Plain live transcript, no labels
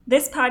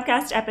This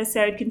podcast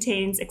episode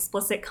contains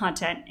explicit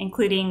content,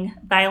 including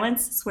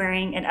violence,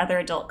 swearing, and other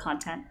adult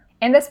content.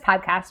 In this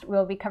podcast,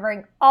 we'll be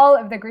covering all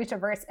of the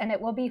Grishaverse, and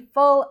it will be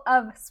full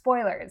of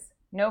spoilers.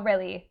 No,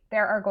 really,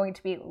 there are going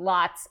to be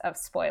lots of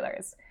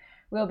spoilers.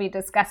 We'll be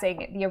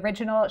discussing the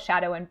original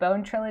Shadow and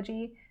Bone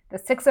trilogy, the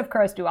Six of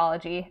Crows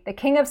duology, the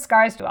King of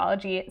Scars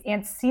duology,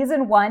 and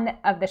season 1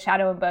 of the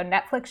Shadow and Bone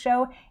Netflix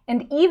show,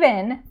 and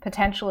even,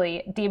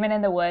 potentially, Demon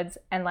in the Woods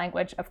and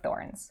Language of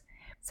Thorns.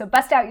 So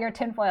bust out your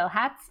tinfoil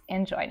hats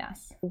and join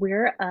us.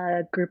 We're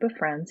a group of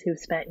friends who've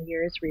spent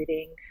years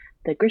reading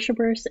the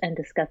Grishaverse and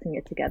discussing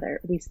it together.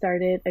 We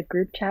started a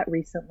group chat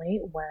recently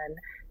when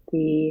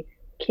the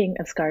King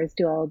of Scars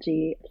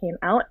duology came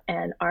out,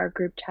 and our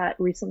group chat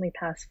recently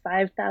passed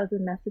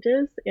 5,000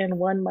 messages in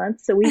 1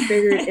 month, so we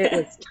figured it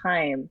was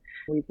time.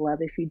 We'd love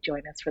if you'd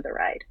join us for the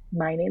ride.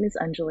 My name is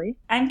Anjali.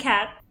 I'm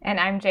Kat. And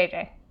I'm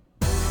JJ.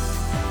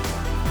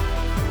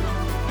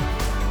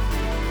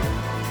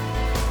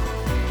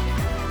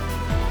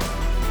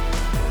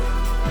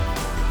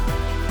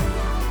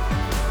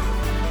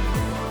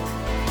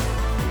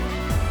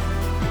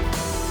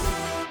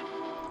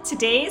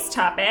 Today's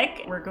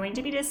topic, we're going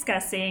to be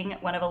discussing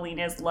one of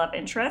Alina's love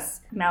interests,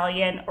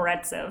 Malyan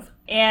Oretsev.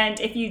 And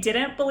if you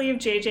didn't believe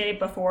JJ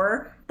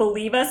before,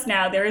 believe us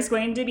now, there is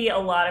going to be a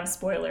lot of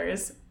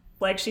spoilers.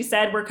 Like she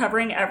said, we're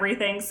covering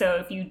everything, so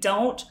if you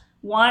don't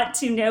want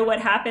to know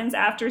what happens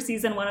after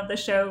season 1 of the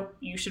show,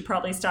 you should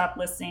probably stop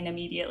listening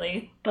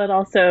immediately. But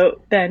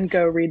also then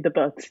go read the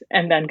books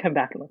and then come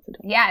back and listen to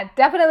them. Yeah,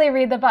 definitely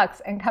read the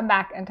books and come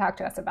back and talk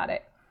to us about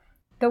it.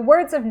 The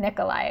words of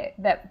Nikolai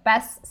that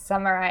best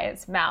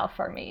summarize Mal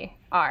for me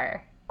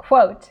are,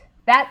 quote,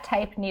 "That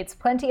type needs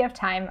plenty of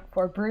time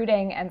for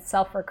brooding and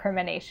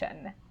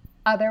self-recrimination.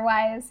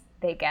 Otherwise,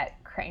 they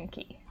get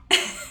cranky."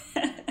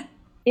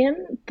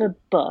 In the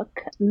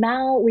book,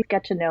 Mal, we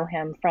get to know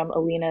him from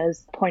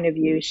Alina's point of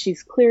view.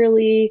 She's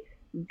clearly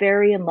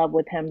very in love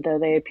with him, though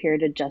they appear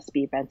to just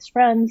be best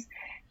friends.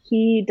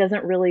 He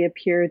doesn't really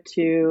appear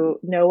to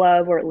know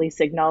of or at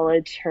least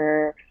acknowledge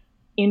her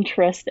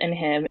interest in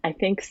him. I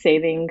think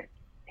saving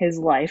his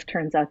life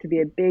turns out to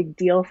be a big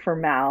deal for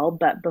Mal,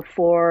 but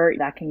before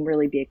that can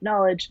really be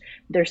acknowledged,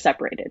 they're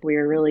separated. We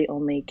really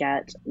only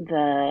get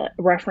the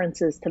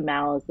references to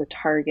Mal as the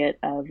target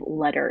of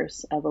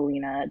letters of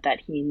Alina that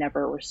he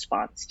never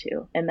responds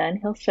to. And then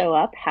he'll show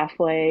up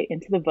halfway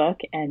into the book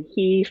and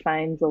he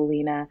finds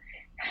Alina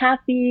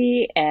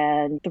happy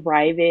and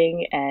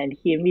thriving, and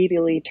he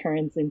immediately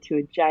turns into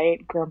a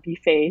giant grumpy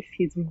face.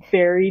 He's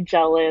very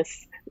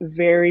jealous,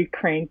 very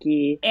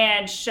cranky.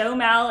 And Show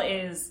Mal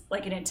is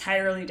like an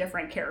entirely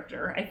different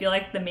character. I feel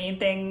like the main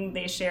thing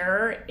they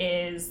share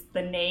is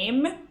the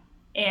name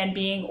and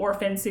being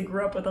orphans who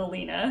grew up with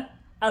Alina.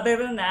 Other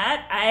than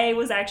that, I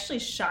was actually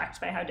shocked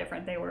by how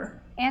different they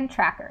were. And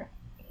Tracker.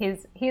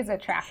 He's a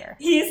tracker.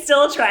 He's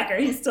still a tracker.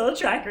 He's still a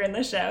tracker in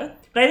the show.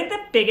 But I think the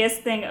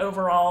biggest thing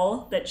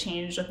overall that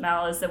changed with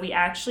Mal is that we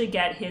actually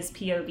get his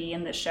POV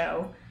in the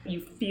show. You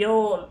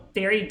feel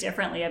very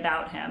differently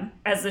about him.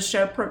 As the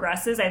show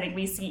progresses, I think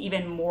we see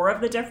even more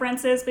of the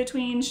differences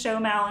between Show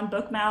Mal and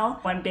Book Mal.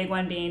 One big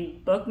one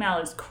being Book Mal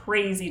is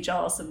crazy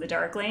jealous of the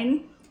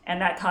Darkling,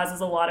 and that causes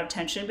a lot of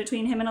tension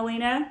between him and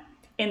Alina.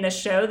 In the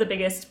show, the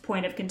biggest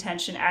point of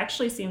contention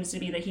actually seems to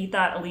be that he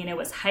thought Alina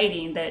was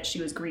hiding that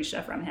she was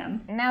Grisha from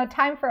him. Now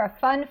time for a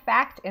fun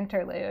fact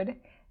interlude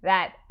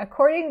that,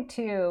 according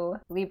to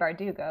Leigh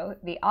Bardugo,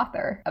 the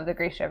author of the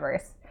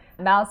Grishaverse,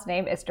 Mal's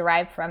name is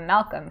derived from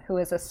Malcolm, who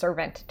is a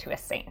servant to a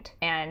saint.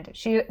 And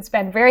she's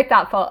been very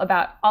thoughtful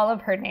about all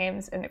of her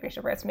names in the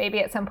Grishaverse. Maybe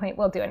at some point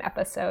we'll do an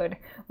episode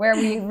where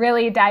we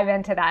really dive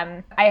into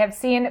them. I have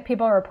seen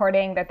people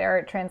reporting that there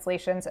are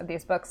translations of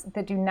these books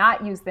that do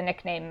not use the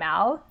nickname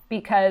Mal,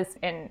 because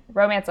in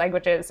Romance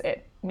languages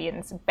it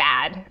means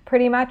bad,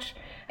 pretty much.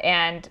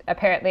 And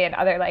apparently in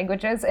other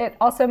languages it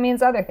also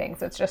means other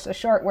things. It's just a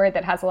short word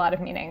that has a lot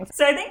of meanings.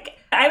 So I think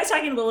I was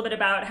talking a little bit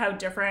about how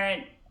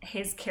different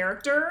his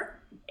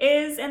character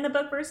is in the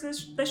book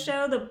versus the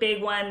show. The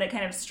big one that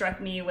kind of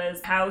struck me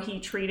was how he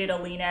treated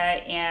Alina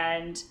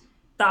and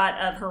thought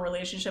of her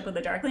relationship with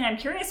the Darkling. I'm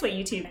curious what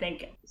you two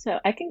think. So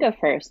I can go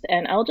first,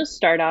 and I'll just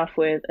start off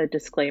with a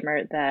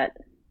disclaimer that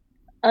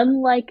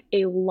unlike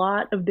a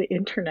lot of the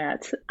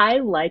internet,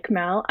 I like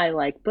Mal, I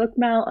like Book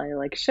Mal, I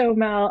like Show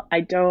Mal. I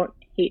don't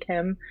hate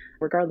him,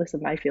 regardless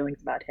of my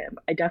feelings about him.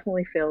 I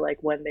definitely feel like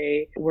when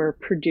they were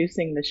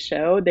producing the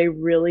show, they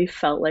really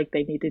felt like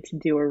they needed to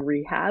do a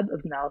rehab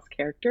of Mal's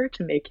character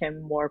to make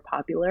him more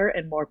popular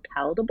and more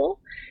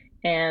palatable.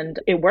 And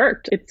it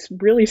worked. It's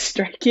really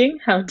striking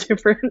how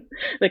different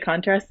the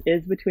contrast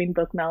is between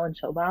Book Mal and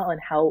Show Mal,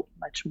 and how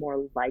much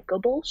more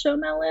likable Show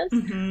Mal is.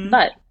 Mm-hmm.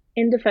 But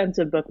in defense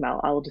of Book Mal,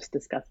 I will just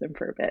discuss him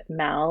for a bit.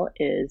 Mal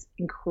is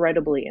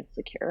incredibly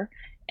insecure,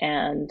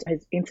 and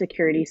his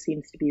insecurity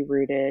seems to be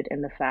rooted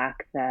in the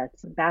fact that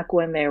back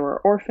when they were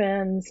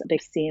orphans, they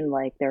seemed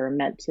like they were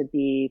meant to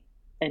be,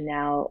 and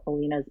now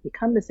Alina's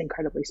become this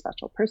incredibly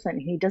special person.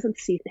 He doesn't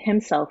see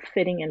himself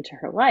fitting into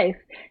her life,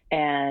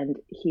 and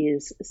he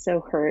is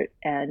so hurt,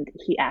 and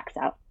he acts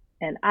out.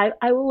 And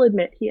I will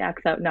admit he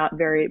acts out not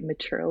very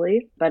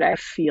maturely, but I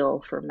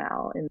feel for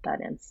Mal in that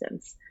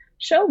instance.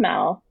 Show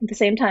Mal, at the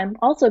same time,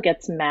 also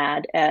gets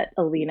mad at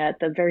Alina at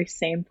the very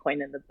same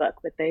point in the book,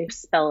 but they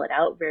spell it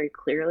out very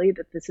clearly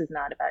that this is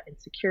not about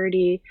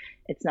insecurity.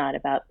 It's not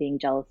about being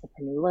jealous of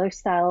her new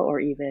lifestyle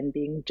or even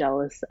being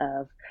jealous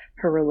of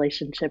her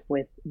relationship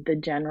with the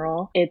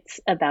general. It's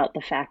about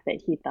the fact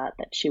that he thought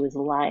that she was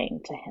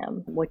lying to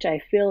him, which I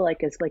feel like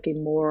is like a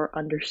more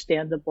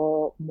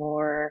understandable,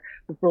 more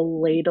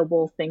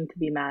relatable thing to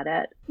be mad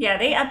at. Yeah,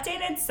 they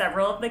updated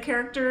several of the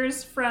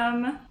characters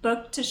from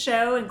book to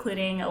show,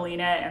 including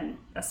Alina and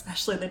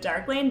especially the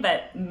Darkling,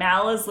 but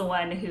Mal is the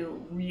one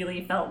who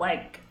really felt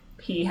like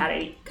he had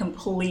a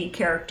complete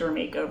character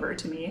makeover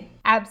to me.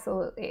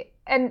 Absolutely.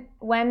 And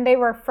when they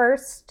were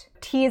first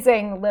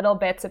teasing little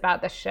bits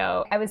about the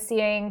show, I was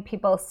seeing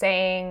people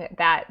saying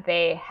that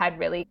they had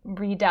really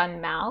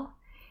redone Mal.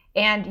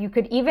 And you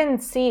could even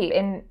see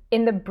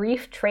in the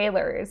brief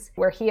trailers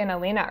where he and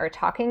Alina are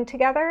talking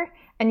together,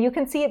 and you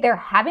can see they're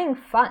having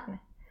fun.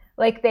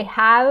 Like, they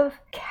have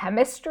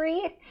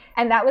chemistry,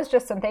 and that was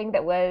just something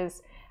that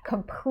was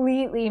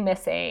completely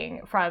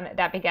missing from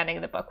that beginning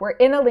of the book. We're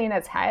in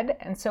Alina's head,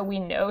 and so we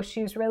know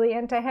she's really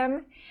into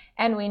him,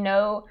 and we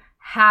know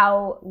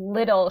how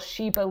little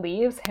she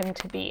believes him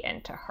to be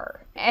into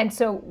her. And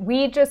so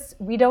we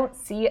don't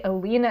see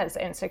Alina's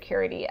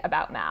insecurity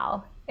about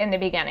Mal in the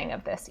beginning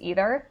of this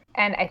either.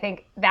 And I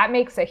think that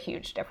makes a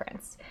huge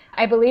difference.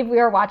 I believe we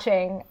were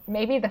watching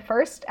maybe the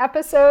first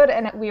episode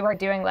and we were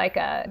doing like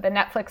the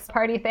Netflix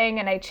party thing,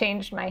 and I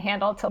changed my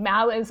handle to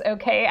Mal is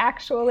okay,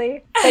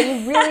 actually. But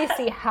you really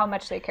see how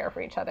much they care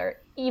for each other,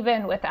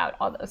 even without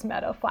all those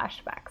meta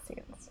flashback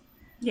scenes.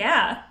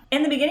 Yeah.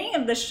 In the beginning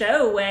of the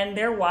show, when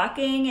they're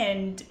walking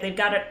and they've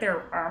got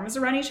their arms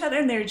around each other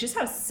and they just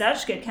have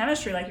such good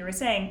chemistry, like you were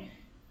saying,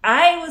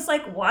 I was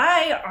like,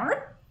 why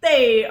aren't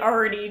they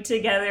already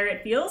together?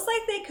 It feels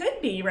like they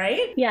could be,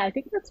 right? Yeah, I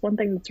think that's one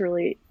thing that's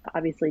really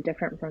obviously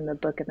different from the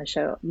book and the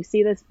show. You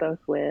see this both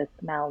with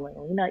Mal and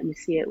Alina. You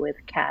see it with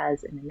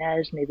Kaz and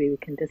Inej. Maybe we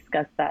can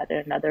discuss that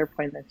at another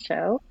point in the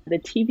show. The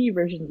TV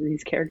versions of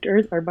these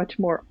characters are much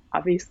more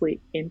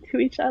obviously into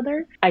each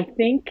other. I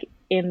think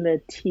in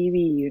the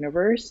TV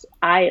universe,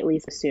 I at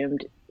least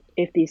assumed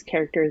if these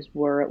characters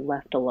were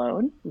left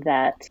alone,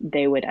 that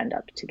they would end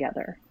up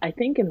together. I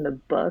think in the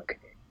book,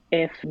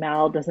 if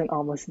Mal doesn't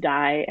almost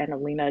die and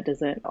Alina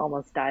doesn't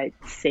almost die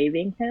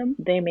saving him,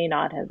 they may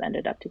not have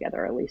ended up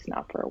together, or at least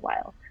not for a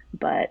while.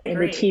 But in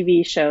the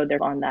TV show,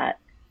 they're on that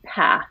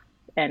path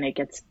and it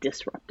gets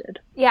disrupted.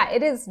 Yeah,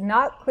 it is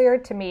not clear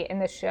to me in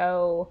the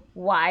show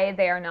why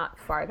they are not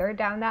farther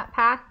down that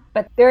path,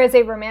 but there is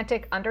a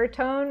romantic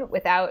undertone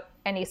without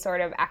any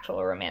sort of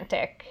actual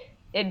romantic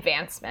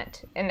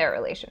advancement in their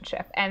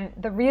relationship. And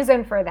the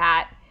reason for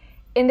that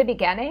in the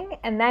beginning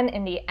and then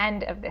in the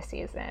end of the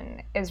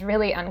season is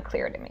really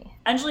unclear to me.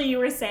 Anjali, you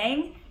were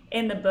saying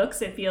in the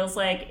books it feels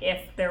like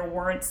if there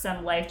weren't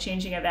some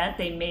life-changing event,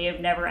 they may have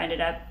never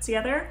ended up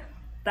together.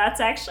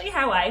 That's actually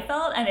how I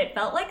felt, and it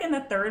felt like in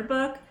the third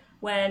book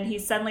when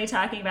he's suddenly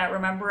talking about,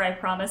 remember I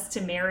promised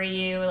to marry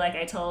you, like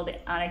I told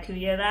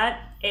Anakuya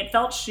that, it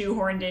felt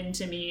shoehorned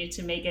into me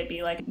to make it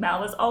be like Mal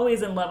was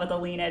always in love with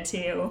Alina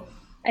too.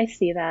 I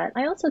see that.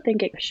 I also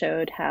think it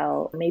showed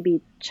how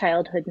maybe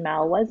childhood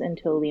Mal was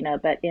into Alina,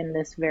 but in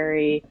this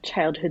very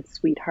childhood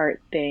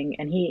sweetheart thing,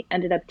 and he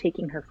ended up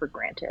taking her for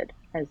granted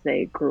as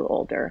they grew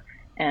older.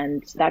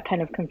 And that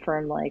kind of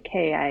confirmed, like,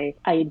 hey,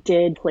 I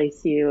did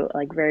place you,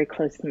 like, very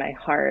close to my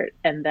heart,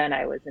 and then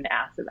I was an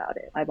ass about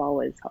it. I've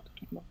always held a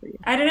candle for you.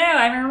 I don't know.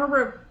 I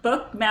remember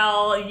book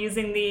Mal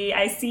using the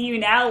I see you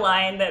now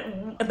line.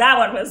 That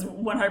one was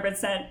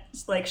 100%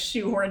 like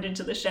shoehorned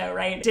into the show,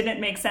 right? It didn't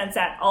make sense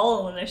at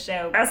all in the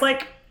show. I was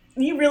like,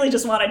 you really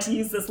just wanted to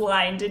use this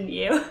line, didn't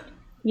you?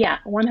 Yeah,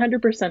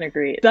 100%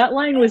 agree. That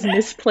line was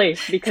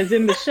misplaced because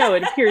in the show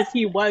it appears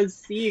he was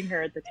seeing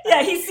her at the time.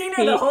 Yeah, he's seen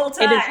her the whole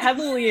time. It is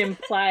heavily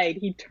implied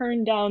he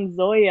turned down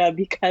Zoya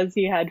because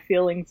he had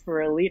feelings for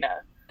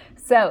Alina.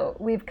 So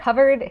we've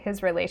covered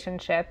his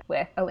relationship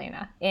with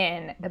Alina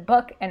in the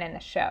book and in the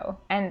show.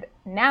 And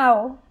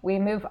now we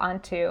move on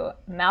to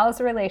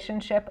Mal's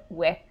relationship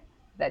with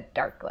the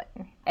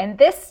Darkling. And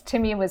this to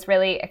me was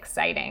really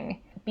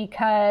exciting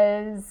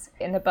because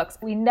in the books,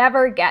 we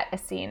never get a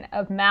scene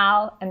of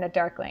Mal and the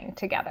Darkling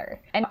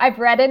together. And I've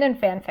read it in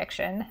fan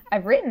fiction,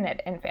 I've written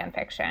it in fan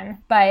fiction,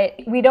 but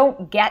we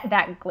don't get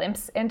that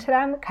glimpse into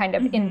them kind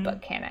of in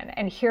book canon.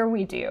 And here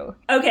we do.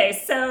 Okay,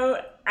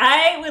 so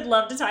I would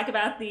love to talk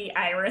about the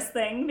iris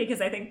thing because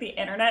I think the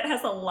internet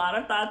has a lot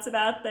of thoughts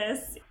about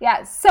this.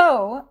 Yeah,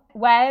 so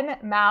when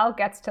Mal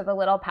gets to the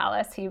little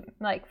palace, he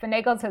like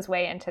finagles his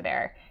way into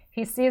there.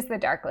 He sees the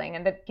Darkling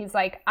and he's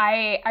like,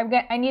 I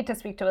need to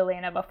speak to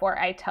Alina before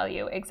I tell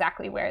you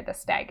exactly where the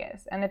stag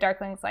is. And the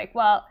Darkling's like,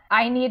 well,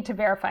 I need to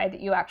verify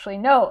that you actually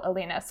know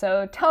Alina.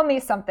 So tell me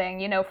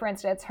something, for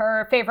instance,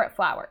 her favorite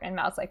flower. And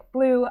Mal's like,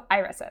 blue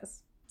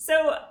irises.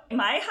 So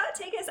my hot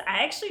take is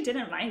I actually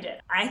didn't mind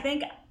it. I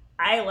think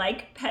I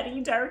like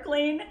petty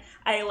Darkling.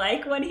 I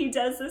like when he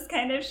does this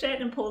kind of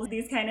shit and pulls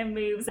these kind of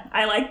moves.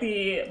 I like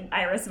the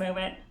Iris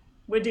moment.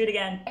 Would do it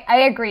again.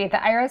 I agree.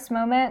 The Iris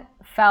moment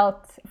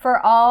felt, for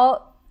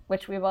all,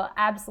 which we will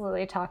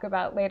absolutely talk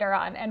about later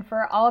on, and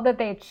for all that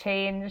they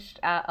changed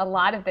a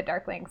lot of the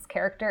Darkling's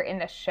character in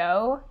the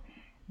show,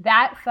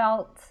 that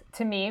felt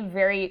to me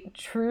very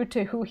true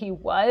to who he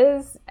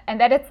was,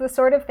 and that it's the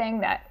sort of thing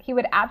that he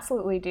would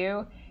absolutely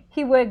do.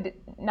 He would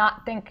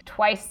not think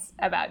twice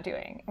about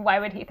doing. Why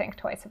would he think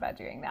twice about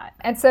doing that?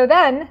 And so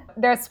then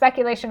there's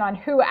speculation on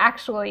who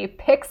actually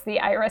picks the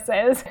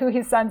irises, who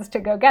he sends to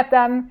go get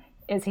them.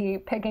 Is he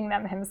picking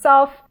them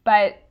himself?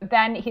 But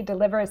then he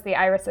delivers the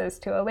irises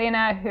to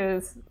Alina,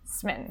 who's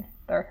smitten.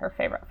 They're her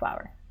favorite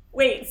flower.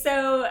 Wait,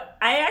 so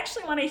I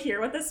actually want to hear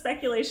what the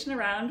speculation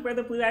around where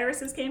the blue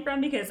irises came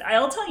from, because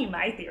I'll tell you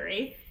my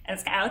theory, and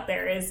it's out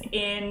there, is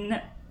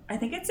I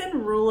think it's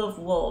in Rule of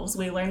Wolves,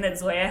 we learn that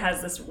Zoya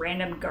has this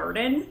random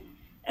garden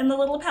in the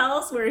little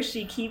palace where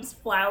she keeps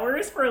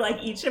flowers for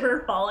like each of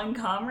her fallen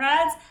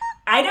comrades.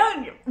 I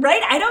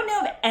don't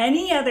know of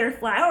any other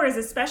flowers,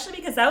 especially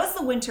because that was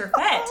the winter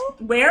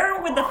fete.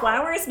 Where would the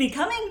flowers be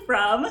coming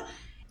from?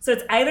 So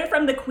it's either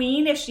from the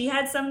queen if she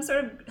had some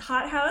sort of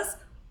hothouse,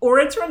 or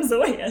it's from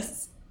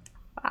Zoya's.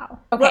 Wow.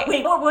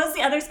 Okay. What was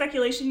the other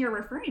speculation you're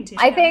referring to?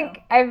 I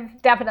think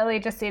I've definitely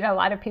just seen a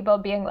lot of people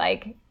being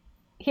like,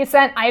 he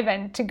sent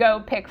Ivan to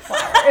go pick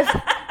flowers.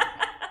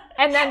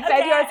 And then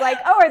Fedor's like,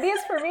 oh, are these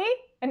for me?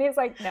 And he's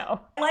like,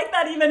 no. I like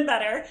that even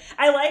better.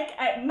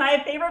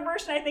 My favorite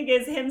version, I think,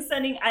 is him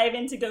sending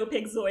Ivan to go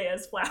pick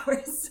Zoya's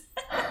flowers.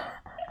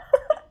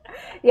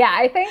 Yeah,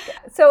 I think,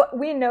 so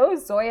we know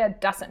Zoya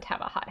doesn't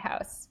have a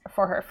hothouse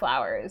for her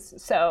flowers.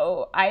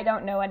 So I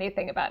don't know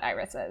anything about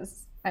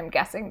irises. I'm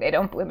guessing they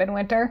don't bloom in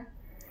winter.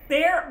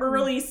 They're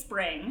early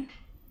spring.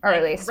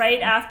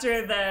 Right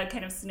after the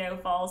kind of snow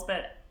falls,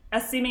 but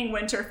assuming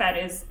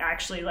Winterfett is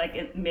actually like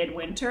in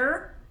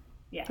midwinter.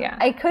 Yeah.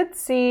 I could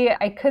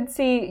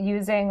see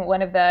using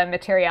one of the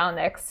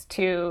Materialniks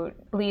to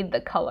bleed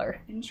the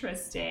color.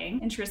 Interesting.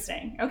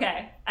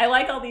 Okay. I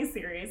like all these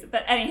theories.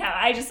 But anyhow,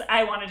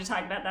 I wanted to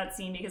talk about that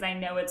scene because I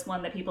know it's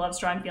one that people have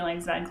strong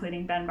feelings about,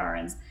 including Ben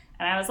Barnes.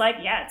 And I was like,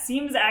 yeah, it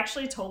seems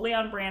actually totally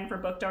on brand for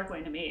Book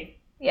Darkling to me.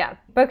 Yeah,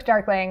 Book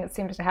Darkling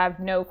seems to have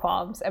no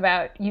qualms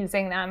about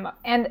using them.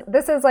 And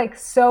this is like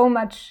so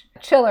much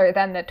chiller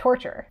than the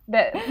torture.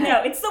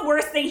 No, it's the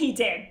worst thing he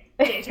did,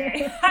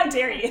 JJ. How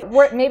dare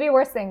you? Maybe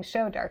worse thing,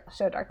 Show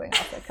Darkling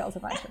also kills a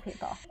bunch of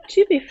people.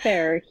 To be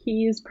fair,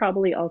 he's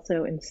probably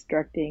also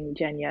instructing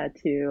Genya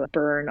to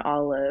burn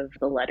all of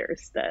the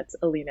letters that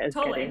Alina is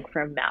getting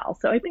from Mal.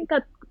 So I think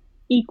that's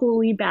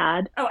equally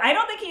bad. Oh, I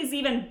don't think he's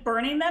even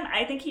burning them.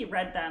 I think he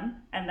read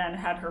them and then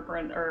had her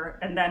burned,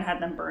 and then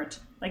had them burnt.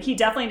 Like, he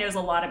definitely knows a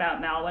lot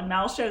about Mal. When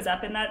Mal shows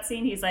up in that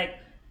scene, he's like,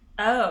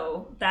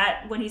 oh,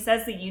 that when he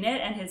says the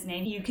unit and his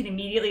name, you can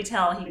immediately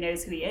tell he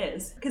knows who he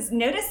is. Because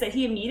notice that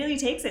he immediately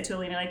takes it to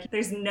Alina. Like,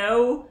 there's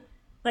no,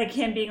 like,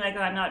 him being like,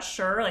 oh, I'm not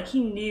sure. Like,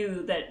 he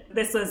knew that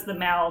this was the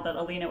Mal that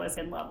Alina was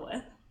in love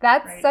with.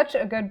 That's such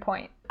a good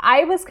point.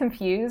 I was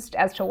confused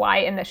as to why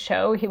in the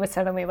show he was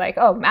suddenly like,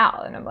 oh,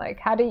 Mal. And I'm like,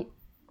 how do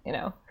you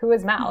know, who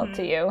is Mal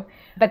to you?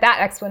 But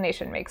that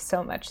explanation makes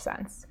so much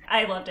sense.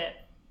 I loved it.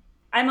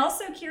 I'm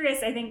also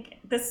curious, I think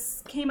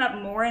this came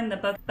up more in the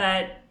book,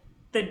 but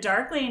the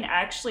Darkling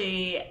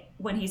actually,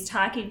 when he's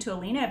talking to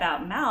Alina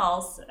about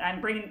Mal,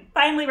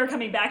 finally we're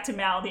coming back to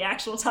Mal, the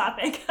actual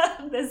topic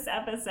of this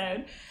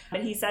episode.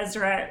 But he says to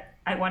her,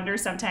 I wonder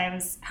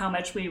sometimes how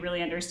much we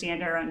really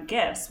understand our own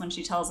gifts, when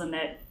she tells him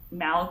that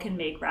Mal can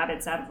make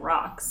rabbits out of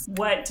rocks.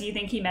 What do you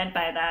think he meant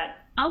by that?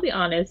 I'll be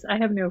honest, I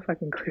have no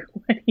fucking clue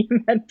what he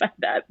meant by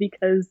that,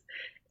 because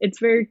it's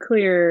very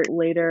clear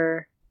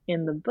later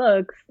in the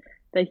books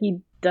that he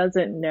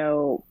doesn't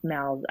know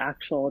Mal's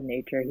actual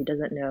nature. He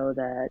doesn't know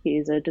that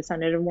he's a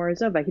descendant of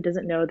Morozova. He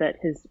doesn't know that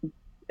his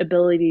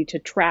ability to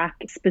track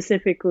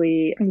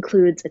specifically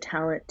includes a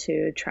talent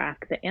to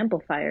track the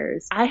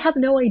amplifiers. I have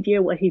no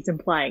idea what he's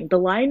implying. The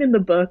line in the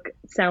book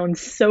sounds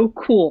so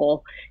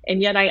cool,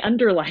 and yet I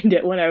underlined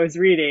it when I was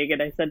reading,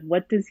 and I said,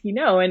 what does he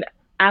know? And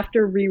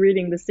after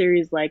rereading the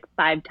series like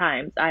 5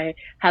 times, I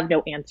have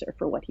no answer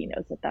for what he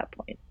knows at that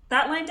point.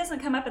 That line doesn't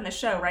come up in the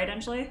show, right,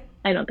 Anjali?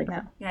 I don't think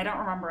so. Yeah, I don't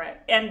remember it.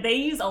 And they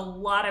use a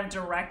lot of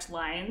direct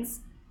lines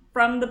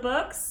from the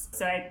books,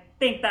 so I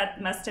think that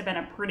must have been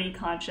a pretty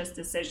conscious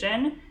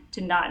decision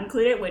to not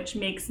include it, which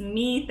makes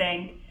me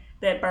think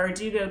that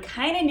Bardugo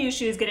kind of knew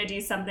she was going to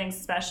do something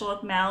special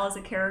with Mal as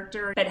a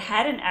character, but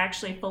hadn't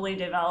actually fully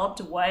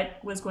developed what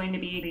was going to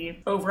be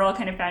the overall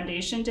kind of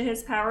foundation to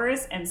his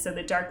powers. And so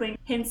the Darkling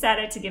hints at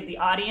it to give the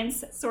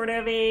audience sort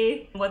of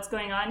a what's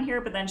going on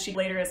here, but then she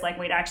later is like,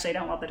 wait, actually, I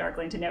don't want the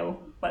Darkling to know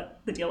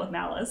what the deal with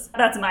Mal is.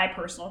 That's my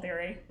personal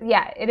theory.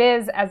 Yeah, it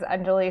is, as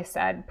Anjali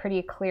said,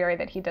 pretty clear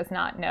that he does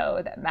not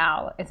know that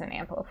Mal is an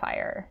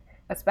amplifier,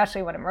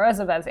 especially when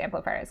Morozova's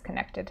amplifier is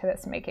connected to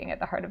this making at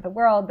the heart of the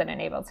world that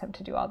enables him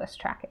to do all this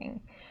tracking.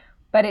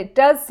 But it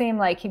does seem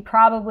like he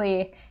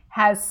probably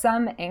has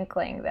some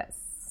inkling that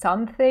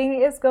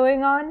something is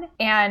going on.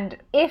 And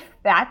if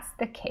that's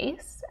the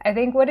case, I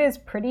think what is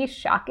pretty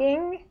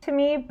shocking to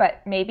me,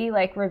 but maybe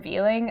like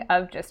revealing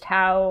of just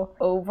how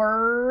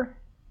over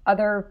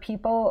other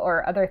people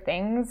or other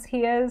things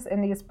he is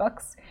in these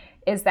books,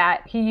 is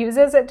that he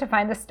uses it to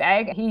find the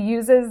stag. He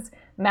uses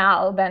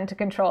Mal then to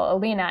control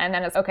Alina, and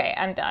then it's okay,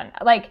 I'm done.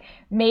 Like,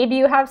 maybe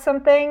you have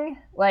something,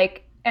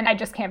 like, and I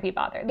just can't be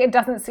bothered. It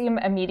doesn't seem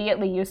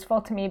immediately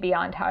useful to me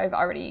beyond how I've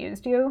already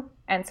used you,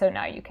 and so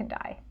now you can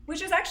die.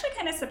 Which is actually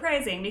kind of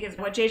surprising, because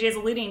what JJ is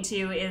alluding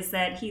to is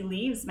that he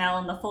leaves Mal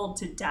in the fold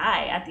to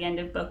die at the end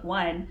of book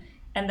 1.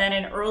 And then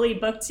in early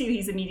book 2,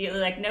 he's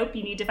immediately like, nope,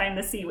 you need to find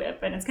the sea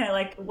whip. And it's kind of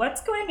like,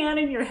 what's going on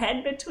in your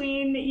head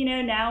between,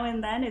 now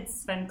and then?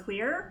 It's been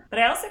clear. But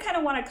I also kind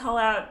of want to call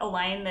out a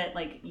line that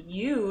like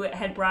you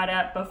had brought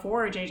up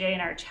before, JJ, in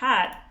our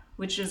chat,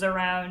 which is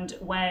around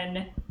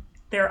when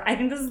they're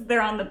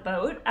on the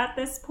boat at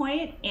this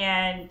point,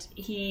 and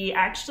he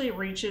actually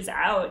reaches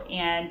out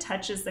and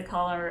touches the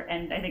collar,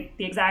 and I think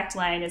the exact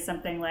line is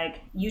something like,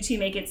 "You two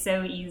make it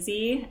so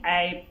easy.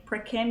 I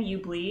prick him, you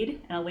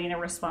bleed." And Alina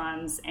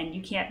responds, "And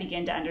you can't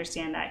begin to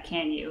understand that,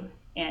 can you?"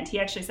 And he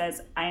actually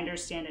says, "I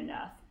understand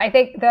enough." I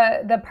think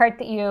the part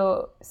that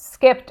you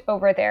skipped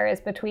over there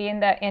is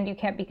between the "and you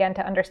can't begin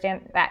to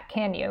understand that,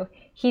 can you?"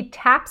 He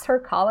taps her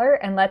collar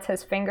and lets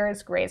his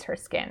fingers graze her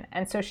skin.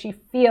 And so she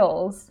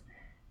feels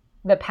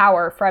the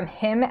power from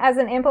him as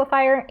an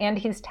amplifier, and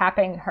he's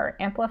tapping her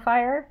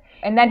amplifier.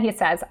 And then he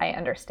says, "I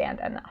understand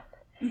enough."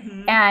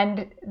 Mm-hmm.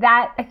 And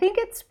that, I think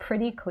it's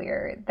pretty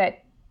clear that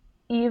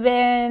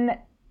even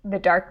the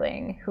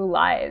Darkling, who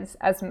lies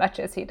as much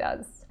as he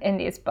does in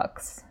these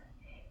books,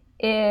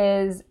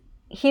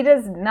 he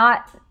does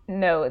not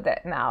know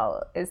that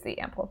Mal is the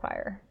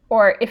amplifier,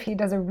 or if he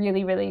does a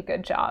really, really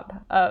good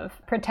job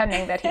of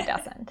pretending that he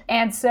doesn't.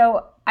 And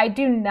so I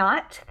do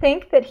not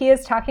think that he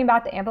is talking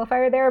about the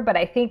amplifier there, but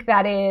I think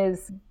that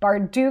is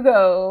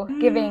Bardugo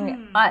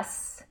giving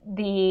us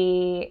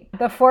the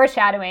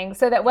foreshadowing,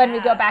 so that when we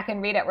go back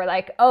and read it, we're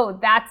like, oh,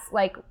 that's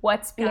like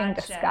what's being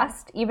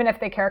discussed, even if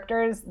the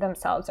characters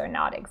themselves are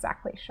not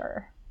exactly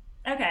sure.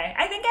 Okay,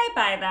 I think I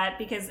buy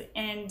that,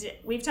 and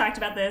we've talked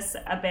about this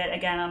a bit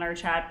again on our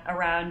chat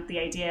around the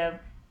idea of,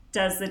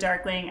 does the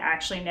Darkling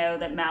actually know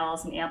that Mal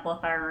is an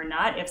amplifier or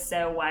not? If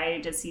so, why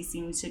does he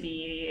seem to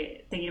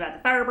be thinking about the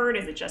Firebird?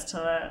 Is it just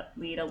to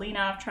lead Alina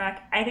off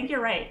track? I think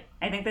you're right.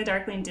 I think the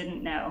Darkling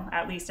didn't know,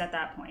 at least at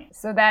that point.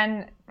 So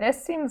then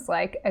this seems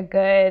like a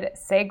good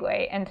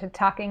segue into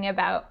talking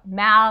about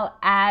Mal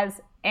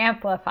as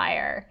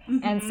amplifier.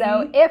 Mm-hmm. And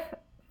so if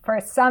for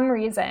some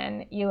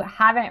reason you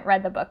haven't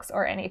read the books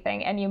or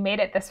anything and you made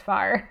it this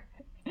far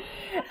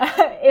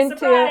into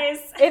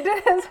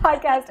this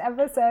podcast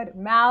episode,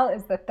 Mal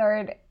is the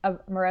third of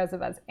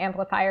Morozova's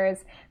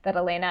amplifiers that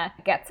Alina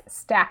gets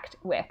stacked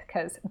with,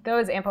 because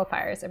those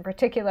amplifiers in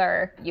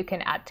particular you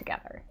can add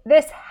together.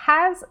 This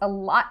has a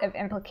lot of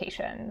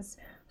implications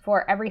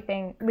for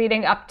everything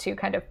leading up to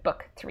kind of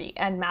book 3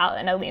 and Mal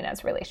and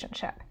Alina's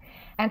relationship.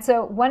 And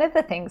so one of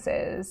the things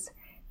is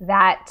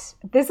that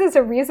this is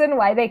a reason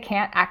why they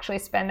can't actually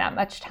spend that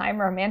much time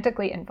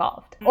romantically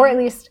involved, or at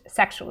least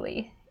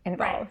sexually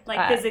involved. Right,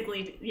 like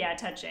physically,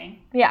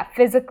 touching. Yeah,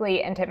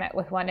 physically intimate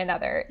with one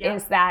another.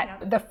 Is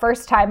that the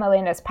first time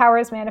Alina's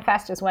powers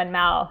manifest is when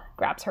Mal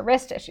grabs her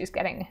wrist as she's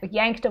getting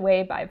yanked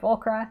away by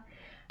Volcra.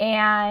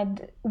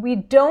 And we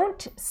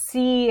don't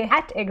see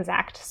that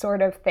exact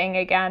sort of thing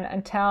again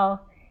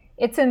until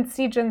it's in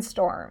Siege and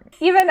Storm.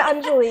 Even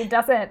Anjali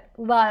doesn't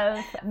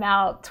love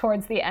Mal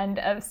towards the end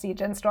of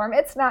Siege and Storm.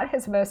 It's not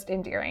his most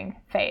endearing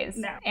phase.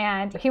 No.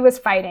 And he was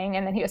fighting,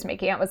 and then he was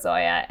making out with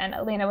Zoya, and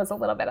Alina was a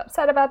little bit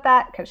upset about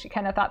that because she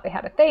kind of thought they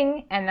had a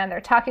thing. And then they're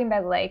talking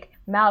by the lake.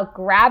 Mal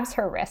grabs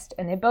her wrist,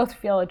 and they both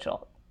feel a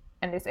jolt.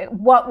 And they say,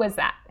 "What was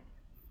that?"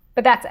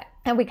 But that's it.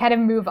 And we kind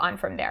of move on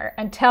from there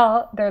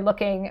until they're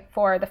looking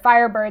for the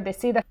Firebird. They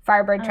see the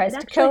Firebird tries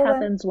to kill them. It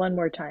actually happens one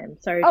more time.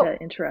 Sorry to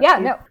interrupt you.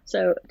 No.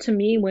 So to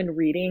me, when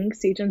reading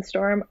Siege and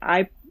Storm,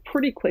 I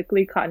pretty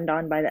quickly cottoned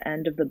on by the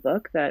end of the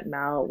book that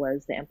Mal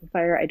was the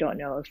amplifier. I don't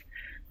know if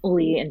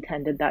Lee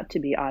intended that to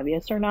be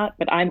obvious or not,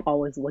 but I'm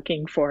always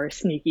looking for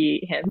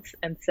sneaky hints.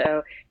 And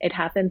so it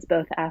happens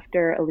both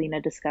after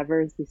Alina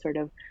discovers the sort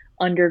of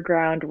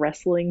underground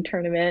wrestling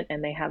tournament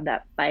and they have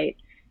that fight.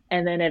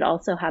 And then it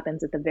also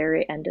happens at the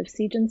very end of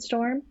Siege and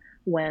Storm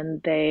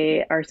when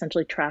they are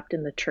essentially trapped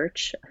in the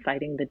church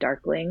fighting the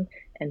Darkling,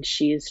 and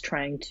she's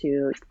trying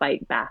to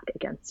fight back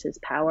against his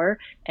power.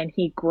 And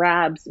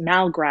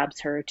Mal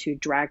grabs her to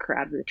drag her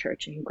out of the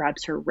church, and he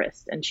grabs her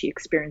wrist, and she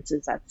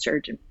experiences that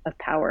surge of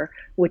power,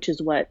 which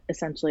is what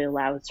essentially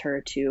allows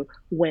her to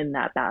win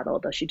that battle,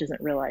 though she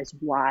doesn't realize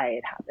why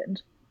it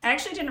happened. I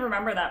actually didn't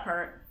remember that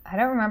part. I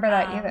don't remember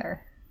that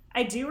either.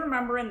 I do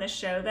remember in the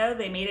show, though,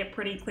 they made it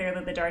pretty clear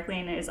that the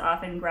Darkling is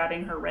often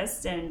grabbing her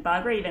wrist, and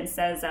Baghra even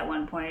says at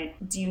one point,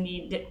 do you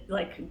need,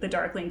 the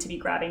Darkling to be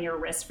grabbing your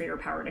wrist for your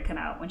power to come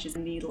out, when she's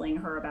needling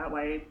her about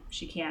why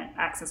she can't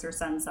access her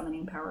son's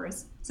summoning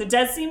powers. So it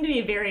does seem to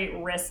be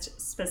very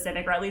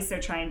wrist-specific, or at least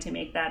they're trying to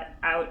make that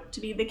out to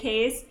be the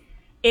case.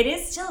 It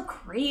is still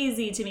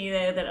crazy to me,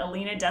 though, that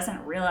Alina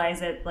doesn't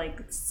realize it,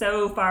 like,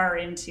 so far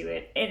into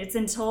it. And it's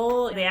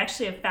until they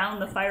actually have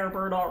found the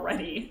Firebird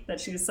already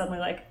that she's suddenly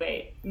like,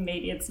 wait,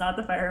 maybe it's not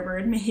the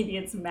Firebird, maybe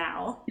it's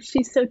Mal.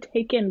 She's so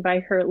taken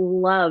by her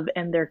love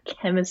and their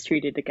chemistry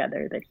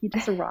together that he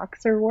just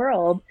rocks her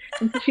world,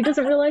 and she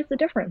doesn't realize the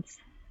difference.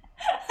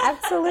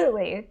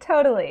 Absolutely.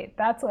 Totally.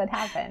 That's what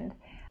happened.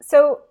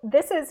 So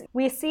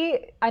we see,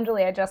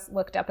 Anjali, I just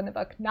looked up in the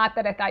book, not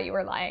that I thought you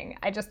were lying.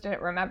 I just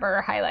didn't remember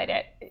or highlight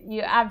it.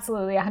 You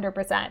absolutely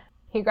 100%.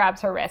 He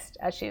grabs her wrist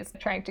as she's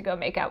trying to go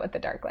make out with the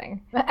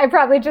Darkling. I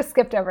probably just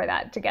skipped over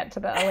that to get to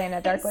the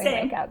Elena Darkling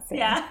makeout scene.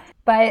 Yeah.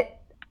 But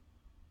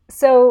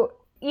so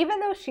even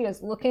though she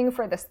is looking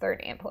for this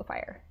third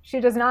amplifier, she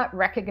does not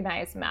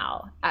recognize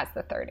Mal as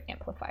the third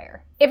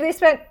amplifier. If they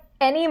spent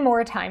any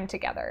more time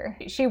together,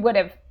 she would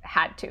have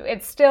had to.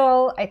 It's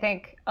still, I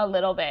think, a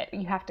little bit,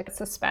 you have to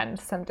suspend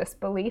some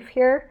disbelief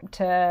here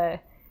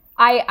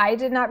I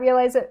did not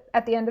realize it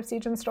at the end of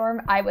Siege and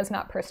Storm. I was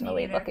not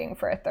personally looking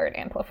for a third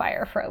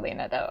amplifier for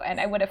Alina, though, and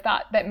I would have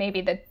thought that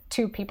maybe the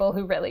two people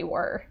who really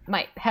were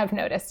might have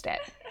noticed it.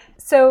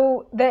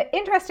 So the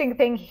interesting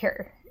thing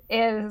here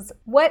is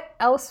what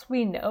else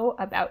we know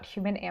about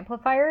human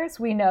amplifiers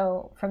we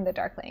know from the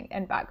Darkling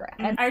and Baghra.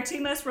 And our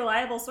two most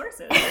reliable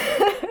sources.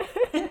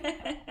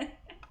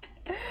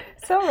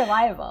 So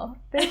reliable.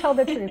 They tell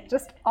the truth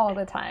just all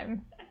the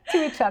time.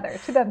 To each other,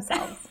 to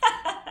themselves,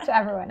 to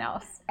everyone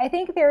else. I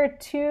think there are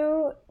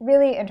two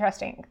really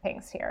interesting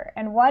things here.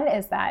 And one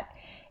is that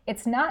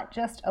it's not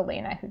just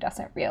Elena who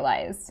doesn't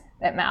realize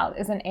that Mal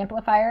is an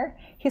amplifier.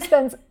 He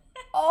spends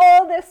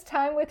all this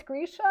time with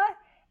Grisha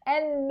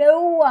and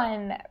no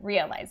one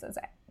realizes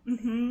it.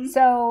 Mm-hmm.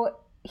 So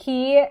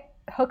he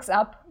hooks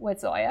up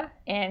with Zoya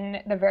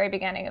in the very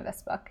beginning of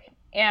this book.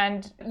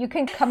 And you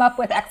can come up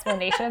with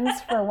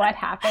explanations for what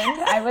happened.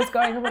 I was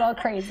going a little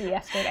crazy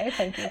yesterday.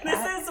 Thank you, Kat.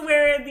 This is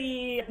where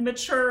the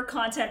mature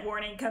content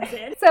warning comes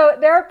in. So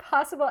there are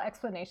possible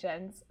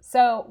explanations.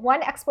 So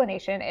one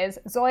explanation is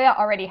Zoya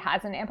already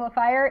has an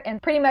amplifier in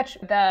pretty much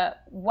the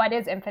What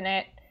is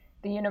Infinite,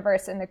 the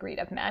Universe, and the Greed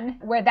of Men,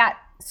 where that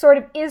sort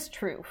of is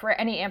true for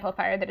any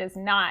amplifier that is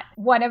not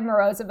one of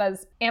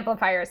Morozova's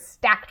amplifiers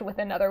stacked with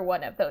another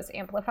one of those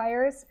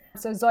amplifiers.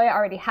 So Zoya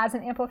already has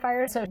an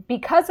amplifier. So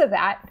because of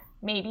that,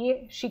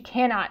 maybe she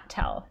cannot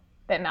tell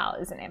that Mal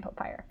is an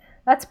amplifier.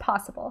 That's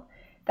possible.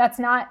 That's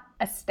not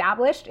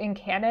established in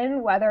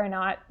canon whether or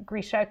not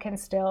Grisha can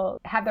still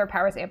have their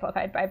powers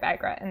amplified by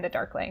Baghra and the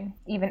Darkling,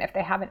 even if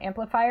they have an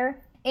amplifier.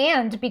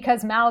 And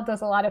because Mal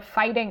does a lot of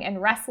fighting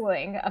and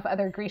wrestling of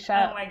other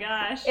Grisha oh my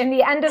gosh. in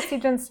the end of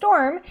Siege and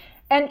Storm,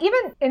 and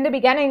even in the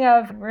beginning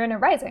of Ruin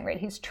and Rising, right?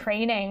 He's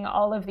training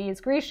all of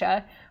these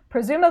Grisha.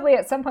 Presumably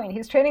at some point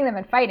he's training them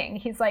in fighting.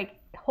 He's like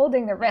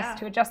holding their wrists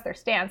to adjust their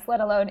stance, let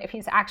alone if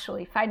he's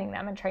actually fighting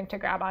them and trying to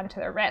grab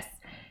onto their wrists.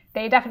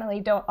 They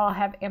definitely don't all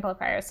have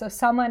amplifiers, so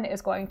someone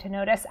is going to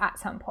notice at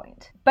some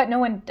point, but no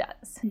one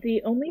does.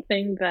 The only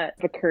thing that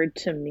occurred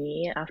to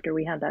me after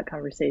we had that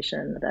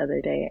conversation the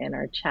other day in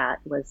our chat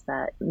was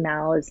that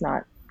Mal is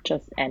not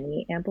just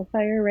any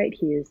amplifier, right?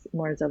 He is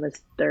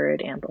Morzova's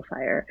third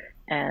amplifier,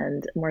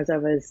 and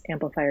Morzova's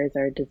amplifiers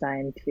are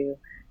designed to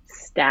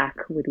stack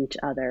with each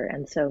other,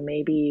 and so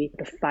maybe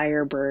the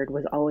Firebird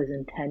was always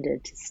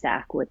intended to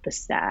stack with the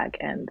Stag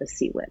and the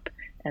Sea Whip,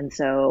 and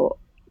so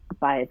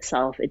by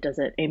itself it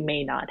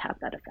may not have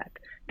that effect.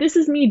 This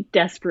is me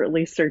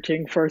desperately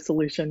searching for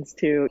solutions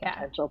to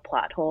potential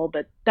plot hole,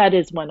 but that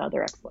is one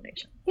other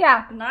explanation.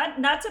 Yeah.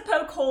 Not to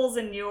poke holes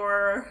in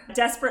your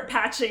desperate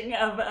patching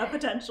of a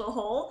potential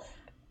hole,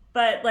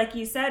 but like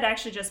you said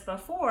actually just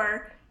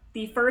before,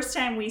 the first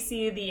time we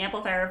see the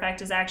amplifier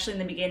effect is actually in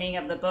the beginning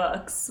of the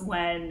books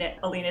when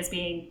Alina's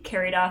being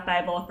carried off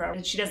by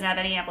Volcro. She doesn't have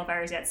any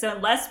amplifiers yet. So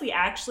unless we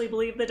actually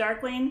believe the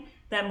Darkling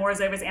that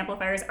Morzova's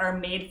amplifiers are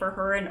made for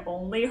her and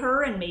only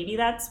her, and maybe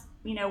that's,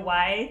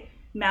 why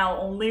Mal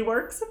only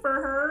works for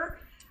her.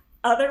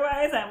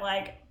 Otherwise,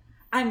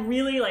 I'm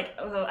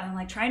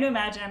trying to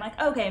imagine. I'm like,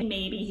 okay,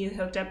 maybe he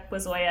hooked up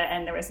with Zoya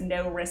and there was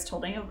no wrist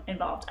holding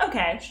involved.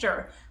 Okay,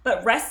 sure.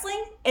 But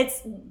wrestling,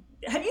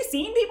 have you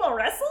seen people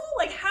wrestle?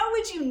 Like, how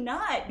would you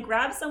not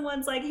grab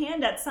someone's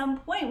hand at some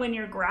point when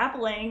you're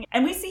grappling?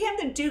 And we see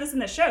him do this in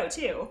the show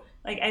too.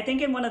 Like, I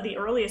think in one of the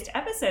earliest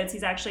episodes,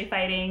 he's actually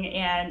fighting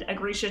and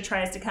Grisha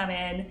tries to come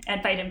in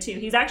and fight him too.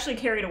 He's actually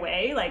carried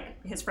away.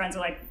 Like, his friends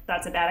are like,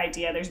 that's a bad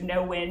idea. There's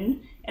no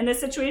win in this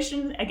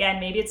situation. Again,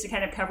 maybe it's to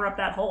kind of cover up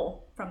that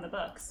hole from the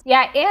books.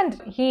 Yeah,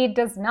 and he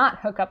does not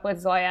hook up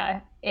with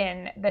Zoya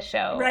in the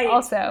show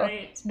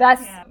right.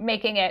 Thus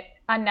making it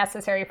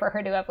unnecessary for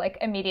her to have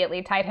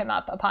immediately tied him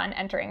up upon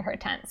entering her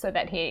tent so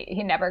that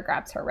he never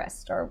grabs her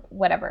wrist or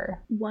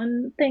whatever.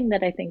 One thing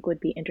that I think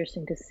would be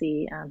interesting to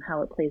see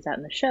how it plays out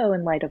in the show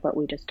in light of what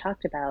we just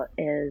talked about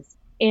is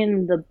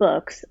in the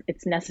books,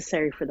 it's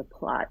necessary for the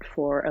plot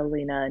for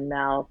Alina and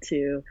Mal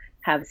to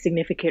have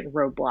significant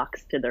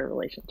roadblocks to their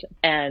relationship.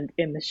 And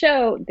in the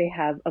show, they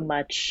have a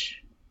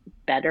much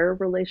better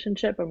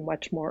relationship, a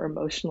much more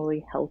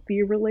emotionally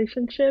healthy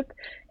relationship.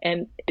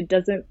 And it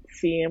doesn't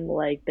seem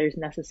like there's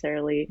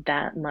necessarily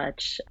that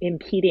much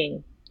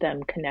impeding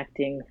them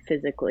connecting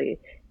physically.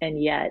 And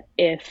yet,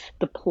 if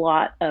the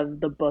plot of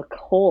the book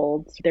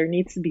holds, there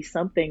needs to be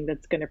something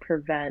that's going to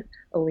prevent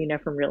Alina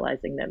from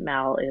realizing that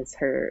Mal is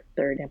her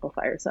third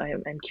amplifier. So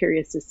I'm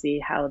curious to see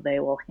how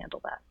they will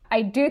handle that.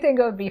 I do think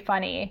it would be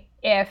funny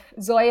if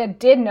Zoya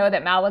did know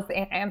that Mal was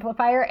the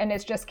amplifier and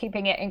is just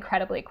keeping it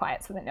incredibly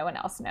quiet so that no one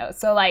else knows.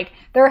 So like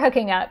they're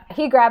hooking up,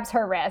 he grabs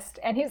her wrist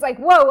and he's like,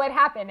 whoa, what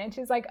happened? And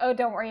she's like, oh,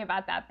 don't worry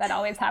about that. That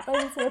always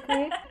happens with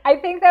me. I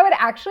think that would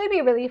actually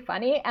be really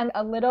funny and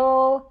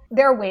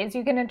there are ways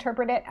you can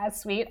interpret it as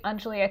sweet.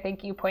 Anjali, I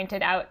think you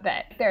pointed out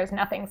that there's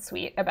nothing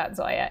sweet about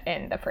Zoya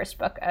in the first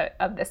book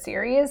of the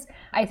series.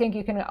 I think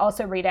you can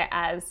also read it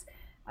as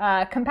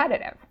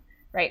competitive.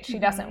 Right? She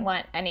doesn't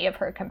want any of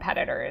her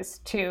competitors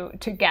to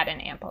get an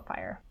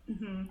amplifier.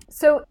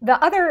 So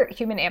the other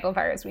human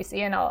amplifiers we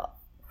see, and I'll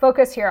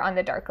focus here on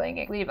the Darkling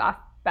and leave off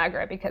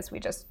Baghra because we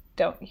just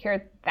don't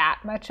hear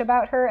that much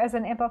about her as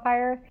an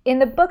amplifier. In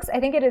the books, I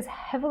think it is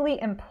heavily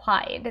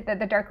implied that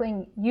the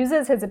Darkling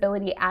uses his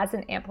ability as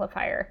an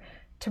amplifier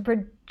to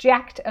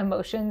project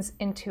emotions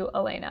into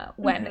Elena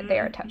when they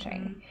are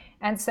touching.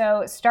 And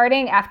so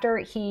starting after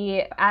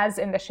he, as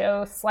in the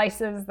show,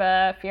 slices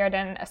the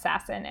Fjerdan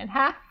assassin in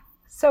half,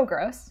 so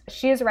gross.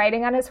 She is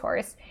riding on his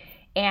horse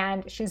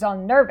and she's all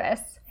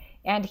nervous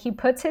and he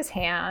puts his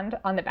hand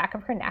on the back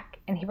of her neck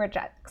and he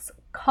projects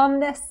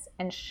calmness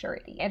and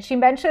surety. And she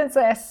mentions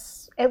this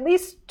at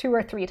least 2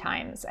 or 3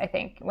 times, I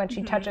think, when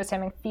she touches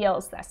him and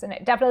feels this. And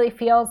it definitely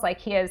feels like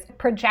he is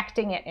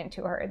projecting it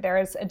into her. There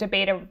is a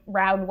debate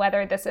around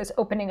whether this is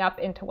opening up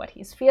into what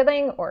he's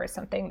feeling or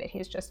something that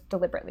he's just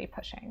deliberately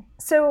pushing.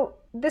 So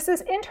this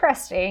is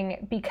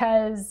interesting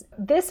because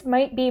this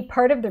might be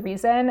part of the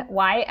reason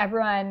why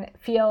everyone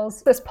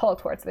feels this pull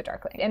towards the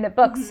Darkling. In the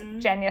books,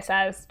 Genya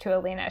says to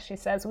Alina, she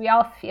says, we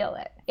all feel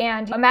it.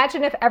 And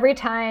imagine if every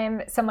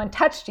time someone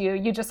touched you,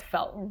 you just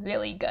felt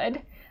really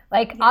good.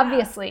 Like,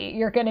 obviously,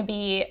 you're going to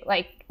be,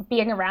 like,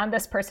 being around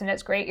this person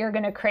is great. You're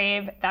going to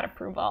crave that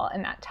approval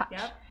and that touch.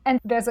 Yep. And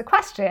there's a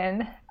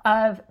question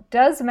of,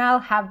 does Mal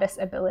have this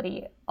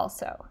ability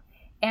also?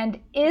 And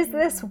is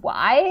this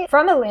why,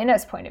 from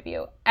Elena's point of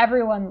view,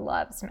 everyone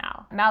loves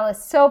Mal? Mal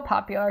is so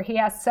popular. He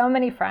has so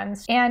many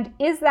friends. And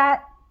is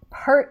that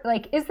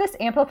is this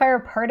amplifier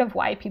part of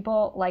why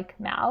people like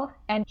Mal?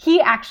 And he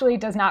actually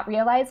does not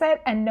realize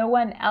it, and no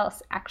one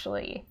else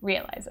actually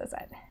realizes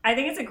it. I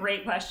think it's a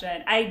great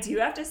question. I do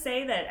have to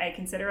say that I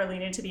consider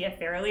Alina to be a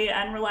fairly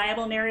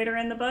unreliable narrator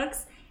in the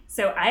books.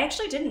 So I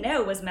actually didn't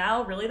know, was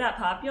Mal really that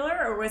popular,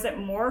 or was it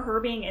more her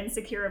being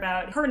insecure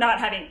about her not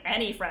having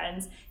any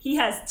friends? He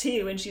has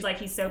 2, and she's like,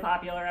 he's so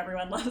popular,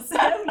 everyone loves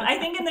him. I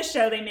think in the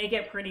show they make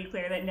it pretty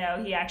clear that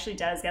no, he actually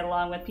does get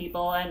along with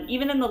people, and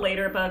even in the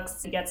later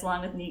books, he gets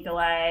along with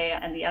Nikolai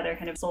and the other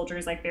kind of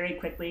soldiers, like very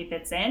quickly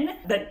fits in.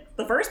 But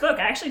the first book,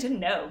 I actually didn't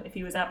know if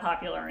he was that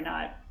popular or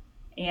not.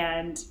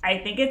 And I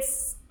think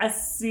it's a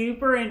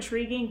super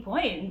intriguing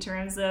point in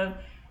terms of,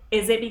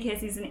 is it because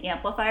he's an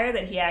amplifier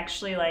that he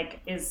actually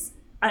is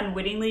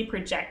unwittingly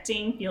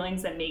projecting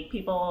feelings that make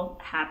people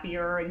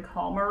happier and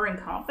calmer and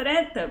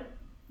confident that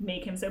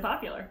make him so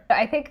popular?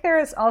 I think there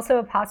is also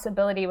a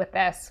possibility with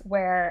this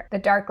where the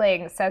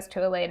Darkling says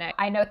to Elena,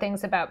 I know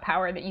things about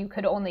power that you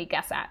could only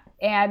guess at.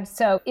 And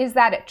so is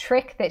that a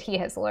trick that he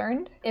has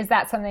learned? Is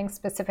that something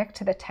specific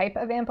to the type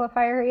of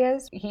amplifier he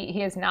is?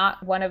 He is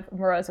not one of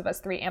Morozova's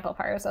 3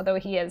 amplifiers, although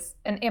he is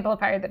an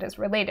amplifier that is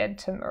related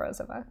to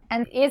Morozova.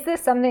 And is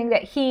this something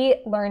that he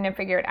learned and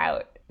figured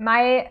out?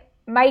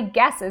 My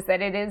guess is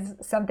that it is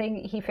something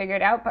he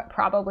figured out, but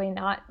probably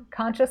not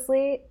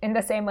consciously. In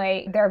the same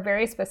way, they're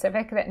very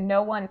specific that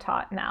no one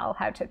taught Mal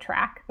how to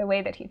track the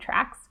way that he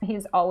tracks.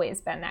 He's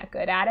always been that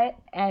good at it.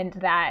 And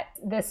that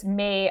this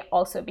may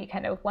also be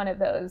kind of one of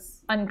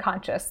those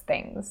unconscious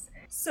things.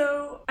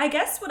 So I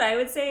guess what I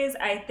would say is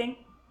I think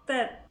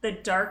that the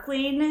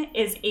Darkling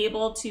is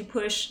able to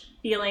push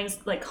feelings,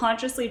 like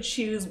consciously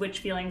choose which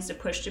feelings to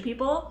push to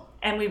people.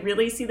 And we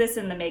really see this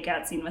in the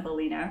makeout scene with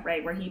Alina,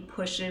 right? Where he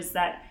pushes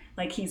that,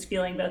 like he's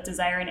feeling both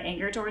desire and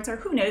anger towards her.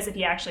 Who knows if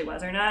he actually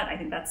was or not? I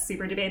think that's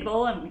super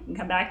debatable, and we can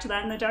come back to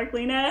that in the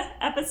Darklina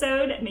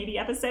episode, maybe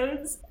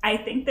episodes. I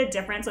think the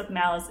difference with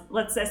Mal is,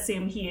 let's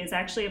assume he is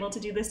actually able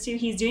to do this too.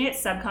 He's doing it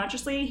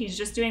subconsciously. He's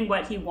just doing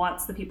what he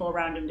wants the people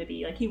around him to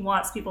be. Like, he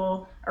wants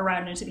people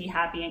around him to be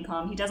happy and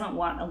calm. He doesn't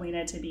want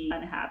Alina to be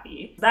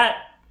unhappy. That,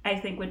 I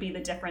think, would be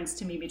the difference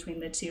to me between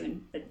the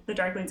two. And the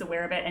Darkling's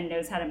aware of it and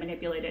knows how to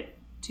manipulate it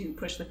to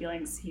push the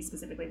feelings he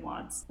specifically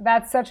wants.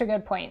 That's such a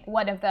good point.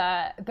 One of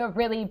the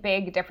really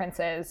big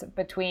differences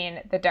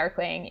between the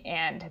Darkling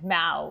and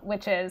Mal,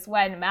 which is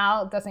when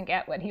Mal doesn't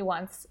get what he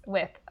wants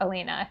with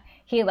Alina,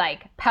 he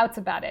pouts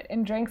about it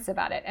and drinks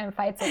about it and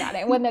fights about it.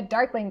 And when the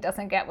Darkling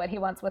doesn't get what he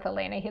wants with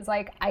Elena, he's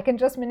like, I can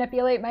just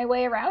manipulate my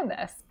way around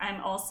this.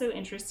 I'm also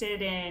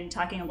interested in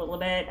talking a little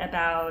bit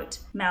about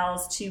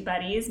Mal's 2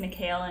 buddies,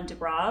 Mikhail and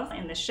Dubrov.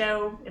 In the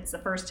show, it's the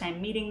first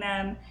time meeting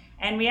them.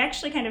 And we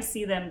actually kind of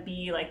see them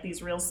be like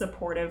these real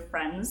supportive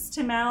friends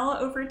to Mal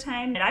over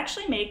time. It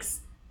actually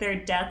makes their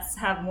deaths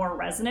have more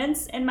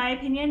resonance, in my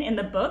opinion. In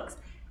the books,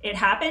 it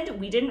happened.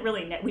 We didn't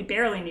really know. We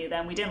barely knew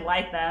them. We didn't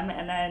like them.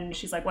 And then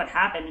she's like, what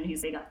happened?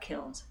 And they got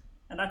killed.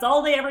 And that's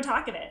all they ever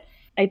talk of it.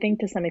 I think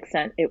to some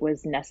extent it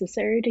was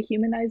necessary to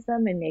humanize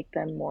them and make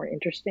them more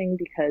interesting,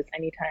 because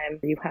anytime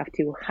you have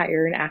to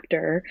hire an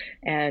actor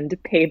and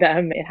pay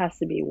them, it has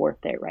to be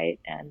worth it, right?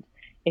 And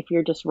if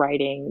you're just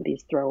writing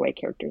these throwaway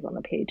characters on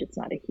the page, it's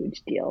not a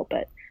huge deal,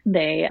 but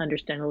they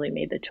understandably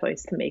made the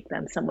choice to make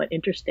them somewhat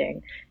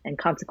interesting. And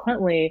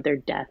consequently, their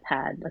death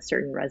had a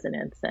certain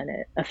resonance and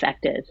it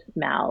affected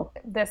Mal.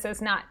 This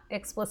is not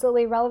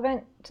explicitly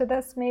relevant to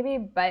this, maybe,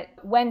 but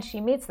when she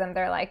meets them,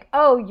 they're like,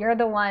 oh, you're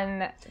the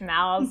one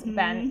Mal's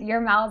been, you're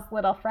Mal's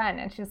little friend.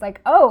 And she's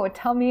like, oh,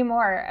 tell me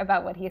more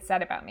about what he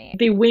said about me.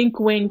 The wink,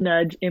 wink,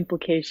 nudge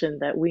implication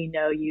that we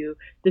know you,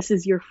 this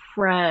is your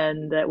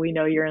friend that we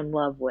know you're in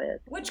love with.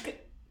 Which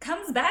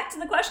comes back to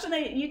the question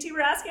that you two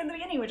were asking in the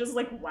beginning, which is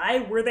like, why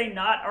were they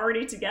not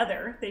already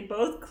together? They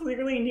both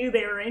clearly knew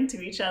they were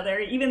into each other.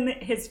 Even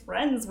his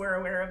friends were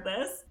aware of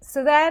this.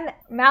 So then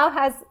Mal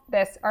has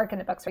this arc in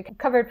the books. We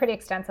covered pretty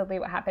extensively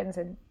what happens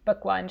in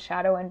book 1,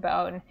 Shadow and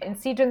Bone. In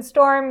Siege and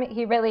Storm,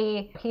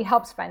 he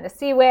helps find the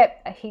Sea Whip.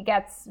 He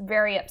gets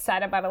very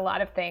upset about a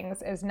lot of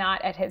things, is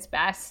not at his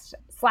best,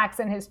 slacks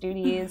in his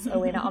duties.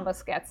 Olenna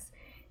almost gets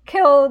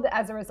killed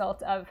as a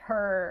result of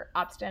her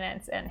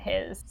obstinance and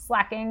his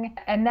slacking.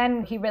 And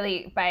then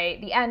by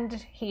the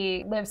end,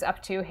 he lives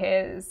up to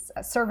his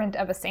servant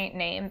of a saint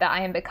name, that I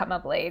am become a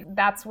blade.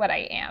 That's what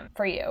I am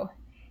for you.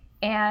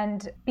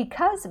 And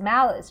because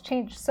Mal has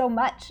changed so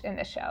much in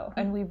the show,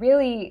 and we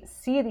really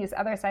see these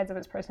other sides of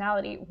his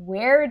personality,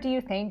 where do you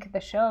think the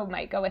show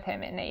might go with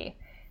him in a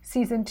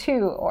season 2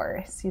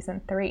 or season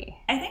 3?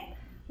 I think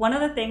one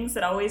of the things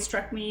that always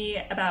struck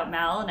me about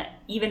Mal, and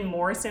even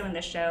more so in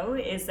the show,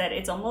 is that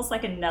it's almost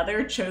like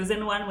another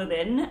chosen one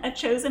within a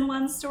chosen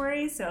one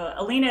story. So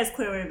Olenna is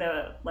clearly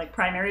the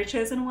primary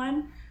chosen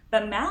one,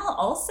 but Mal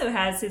also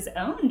has his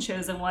own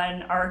chosen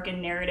one arc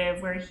and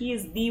narrative where he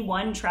is the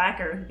one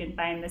tracker who can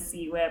find the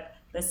Sea Whip,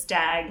 the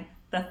stag,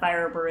 the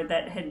Firebird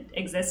that had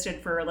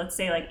existed for, let's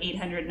say,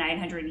 800,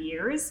 900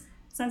 years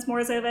since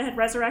Morozova had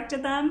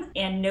resurrected them,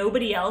 and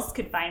nobody else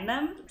could find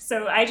them.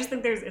 So I just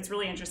think it's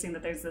really interesting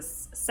that there's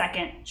this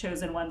second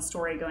chosen one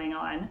story going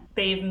on.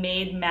 They've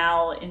made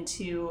Mal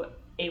into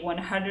a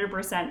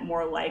 100%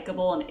 more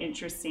likable and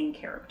interesting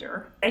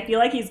character. I feel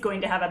like he's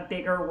going to have a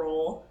bigger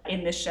role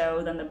in the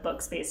show than the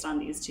books based on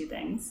these two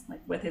things,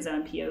 with his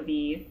own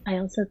POV. I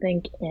also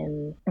think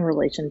in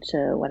relation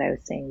to what I was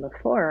saying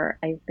before,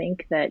 I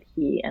think that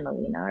he and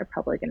Olenna are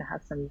probably going to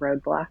have some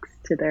roadblocks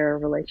to their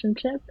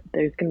relationship.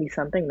 There's going to be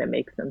something that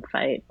makes them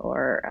fight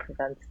or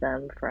prevents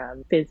them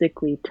from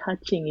physically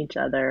touching each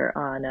other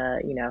on a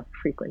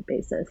frequent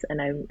basis. And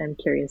I'm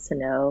curious to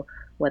know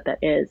what that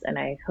is, and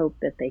I hope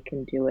that they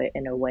can do it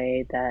in a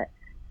way that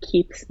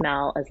keeps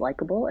Mal as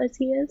likable as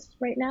he is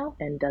right now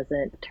and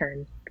doesn't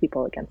turn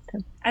people against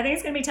him. I think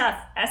it's going to be tough.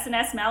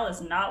 S&S Mal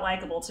is not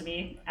likable to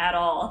me at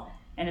all,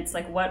 and it's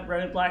what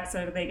roadblocks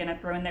are they going to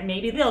throw in there?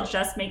 Maybe they'll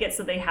just make it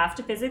so they have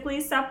to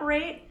physically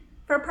separate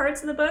for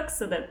parts of the book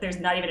so that there's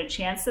not even a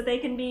chance that they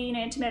can be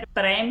intimate.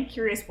 But I am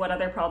curious what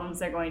other problems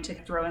they're going to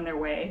throw in their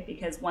way,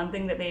 because one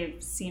thing that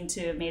they've seemed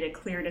to have made a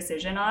clear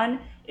decision on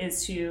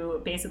is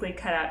to basically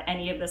cut out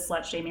any of the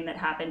slut shaming that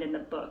happened in the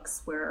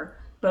books, where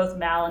both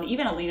Mal and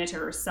even Olenna to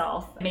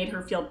herself made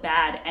her feel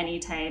bad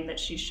anytime that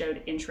she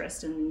showed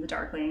interest in the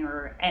Darkling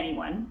or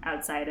anyone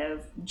outside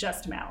of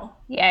just Mal.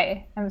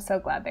 Yay. I'm so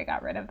glad they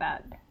got rid of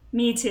that.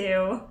 Me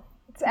too.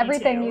 It's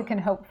everything you can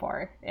hope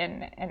for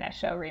in a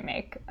show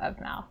remake of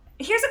Mal.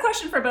 Here's a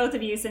question for both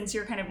of you, since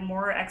you're kind of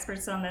more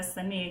experts on this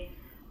than me.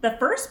 The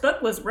first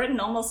book was written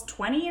almost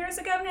 20 years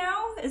ago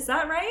now. Is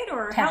that right?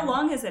 Or 10. How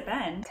long has it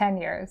been? 10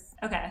 years.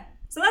 Okay.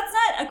 So that's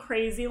not a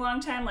crazy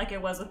long time like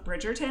it was with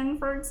Bridgerton,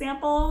 for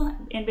example,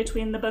 in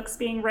between the books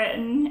being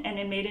written and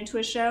then made into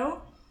a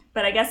show.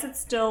 But I guess it's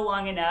still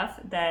long enough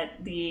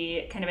that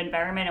the kind of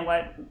environment and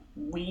what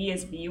we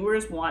as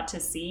viewers want to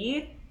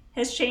see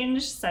has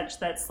changed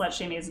such that slut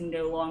shaming is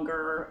no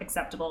longer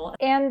acceptable.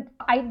 And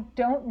I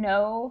don't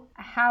know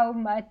how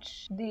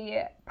much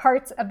the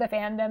parts of the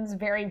fandom's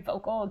very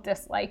vocal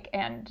dislike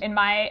and, in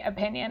my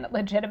opinion,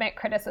 legitimate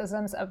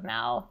criticisms of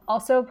Mal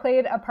also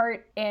played a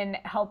part in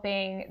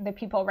helping the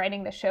people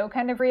writing the show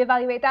kind of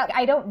reevaluate that.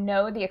 I don't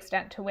know the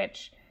extent to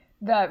which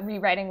the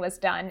rewriting was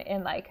done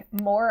in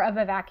more of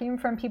a vacuum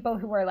from people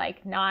who were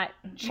not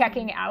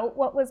checking out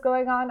what was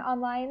going on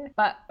online.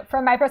 But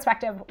from my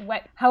perspective,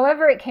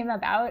 however it came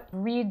about,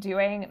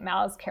 redoing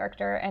Mal's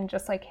character and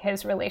just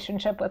his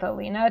relationship with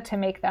Olenna to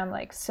make them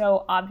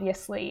so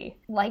obviously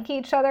like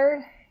each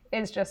other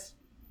is just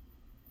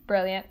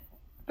brilliant.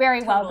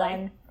 Very well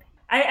done.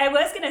 I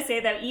was going to say,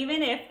 though,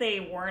 even if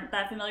they weren't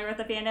that familiar with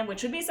the fandom,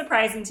 which would be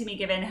surprising to me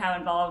given how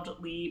involved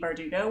Leigh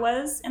Bardugo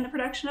was in the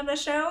production of the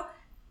show,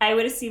 I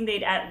would assume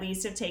they'd at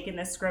least have taken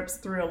the scripts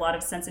through a lot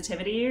of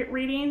sensitivity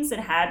readings and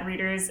had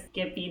readers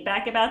give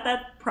feedback about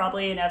that,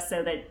 probably enough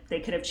so that they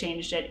could have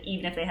changed it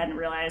even if they hadn't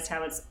realized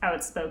how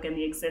outspoken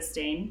the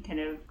existing kind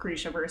of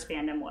Grishaverse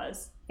fandom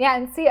was. Yeah,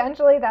 and see,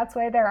 Anjali, that's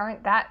why there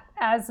aren't that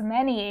as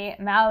many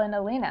Mal and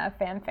Alina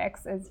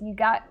fanfics, as you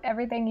got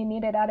everything you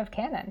needed out of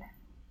canon.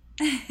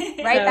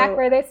 Right back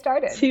where they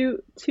started.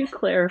 To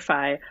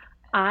clarify,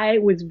 I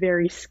was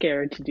very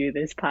scared to do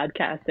this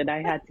podcast, and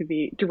I had to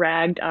be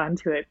dragged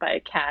onto it by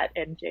Kat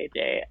and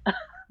JJ,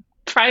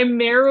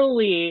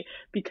 primarily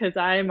because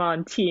I'm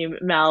on team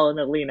Mal and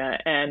Alina,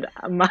 and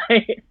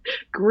my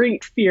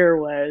great fear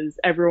was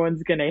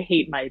everyone's going to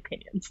hate my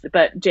opinions.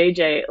 But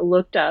JJ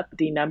looked up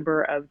the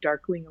number of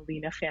Darkling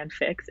Alina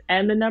fanfics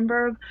and the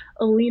number of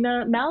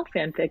Alina Mal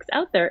fanfics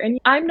out there, and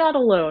I'm not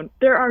alone.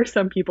 There are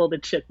some people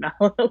that ship Mal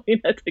and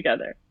Alina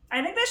together.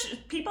 I think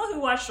that people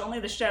who watched only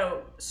the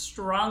show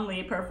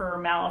strongly prefer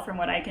Mal from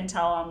what I can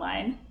tell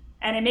online.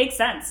 And it makes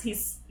sense.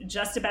 He's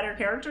just a better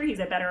character. He's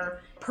a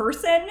better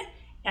person,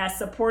 a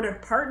supportive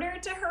partner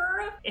to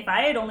her. If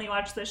I had only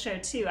watched the show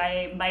too,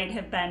 I might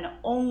have been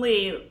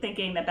only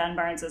thinking that Ben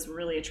Barnes is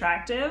really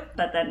attractive,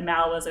 but that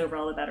Mal was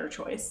overall the better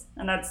choice.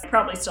 And that's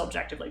probably still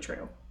objectively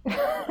true.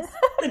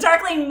 The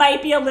Darkling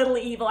might be a little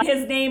evil.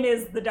 His name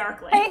is the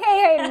Darkling.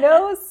 Hey,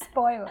 no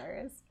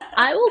spoilers.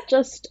 I will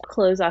just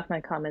close off my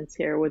comments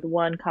here with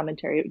one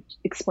commentary which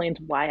explains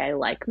why I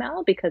like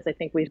Mal, because I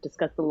think we've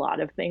discussed a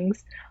lot of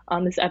things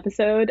on this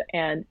episode,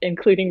 and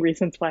including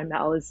reasons why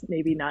Mal is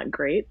maybe not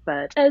great.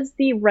 But as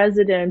the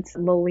resident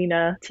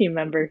Melina team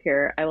member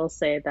here, I will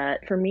say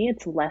that for me,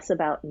 it's less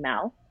about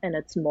Mal and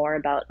it's more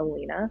about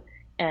Alina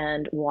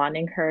and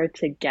wanting her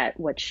to get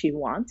what she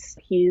wants.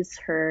 He's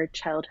her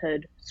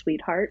childhood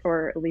sweetheart,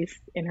 or at least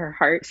in her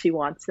heart, she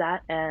wants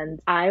that. And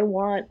I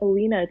want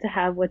Alina to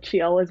have what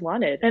she always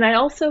wanted. And I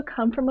also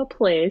come from a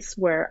place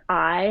where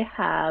I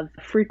have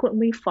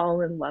frequently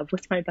fallen in love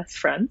with my best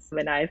friends,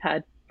 and I've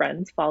had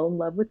friends fall in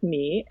love with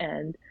me,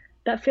 and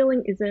that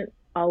feeling isn't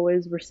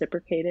always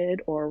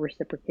reciprocated or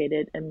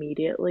reciprocated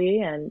immediately.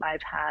 And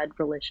I've had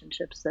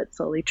relationships that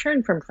slowly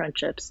turn from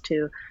friendships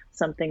to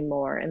something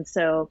more. And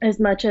so as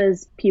much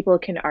as people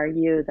can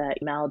argue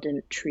that Mal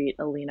didn't treat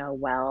Alina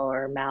well,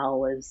 or Mal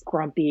was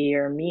grumpy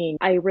or mean,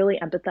 I really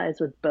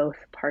empathize with both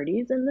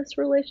parties in this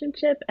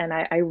relationship, and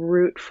I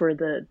root for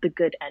the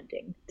good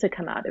ending to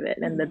come out of it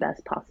and the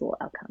best possible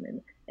outcome.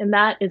 And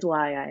that is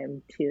why I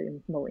am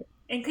team Melina.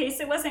 In case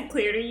it wasn't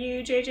clear to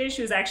you, JJ,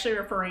 she was actually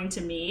referring to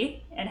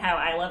me and how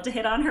I love to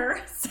hit on her.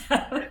 So.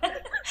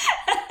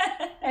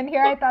 And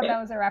here I thought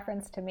that was a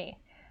reference to me.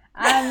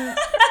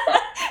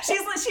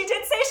 She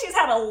did say she's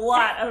had a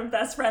lot of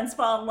best friends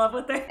fall in love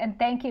with her. And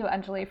thank you,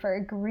 Anjali, for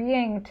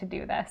agreeing to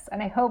do this.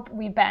 And I hope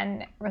we've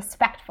been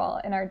respectful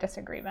in our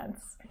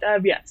disagreements.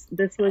 Yes,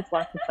 this was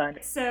lots of fun.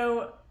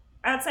 So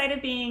outside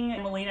of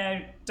being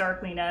Melina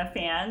Darklina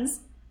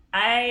fans,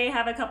 I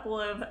have a couple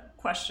of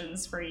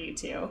questions for you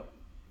two.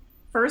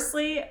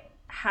 Firstly,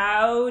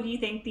 how do you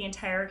think the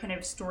entire kind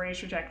of story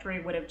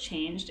trajectory would have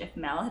changed if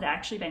Mal had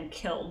actually been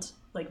killed,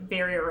 like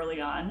very early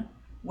on?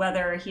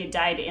 Whether he had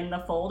died in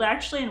the fold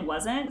actually and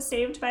wasn't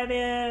saved by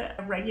the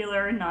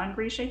regular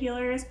non-Grisha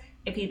healers,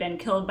 if he'd been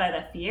killed by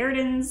the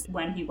Fjerdans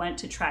when he went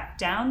to track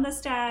down the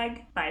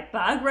stag, by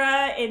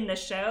Baghra in the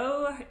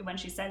show when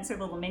she sends her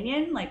little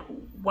minion, like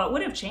what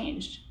would have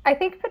changed? I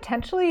think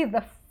potentially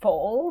the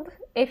fold,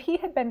 if he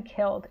had been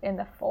killed in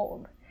the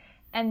fold,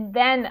 and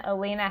then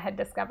Alina had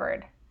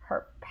discovered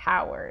her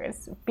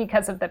powers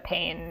because of the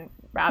pain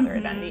rather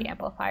than the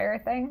amplifier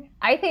thing,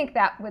 I think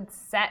that would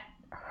set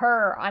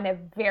her on a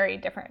very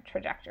different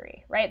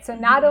trajectory, right? So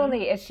not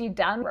only is she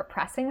done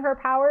repressing her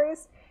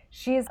powers,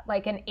 she's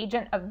like an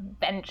agent of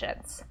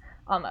vengeance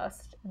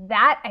almost.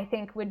 That I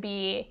think would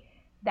be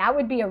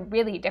a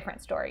really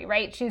different story,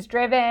 right? She's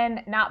driven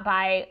not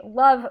by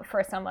love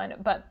for someone,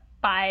 but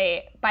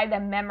by the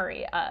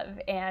memory of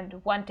and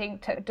wanting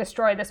to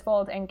destroy this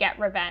fold and get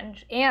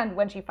revenge. And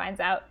when she finds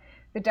out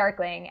the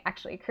Darkling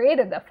actually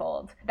created the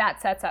fold, that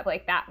sets up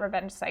like that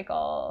revenge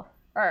cycle,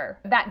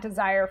 or that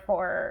desire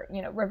for,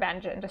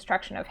 revenge and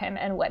destruction of him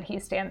and what he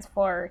stands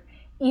for,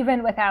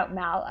 even without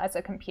Mal as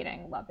a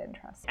competing love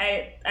interest.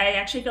 I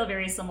actually feel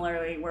very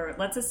similarly, where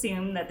let's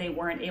assume that they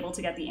weren't able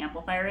to get the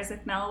amplifiers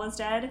if Mal was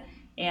dead,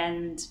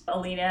 and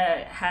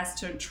Alina has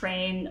to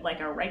train like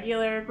a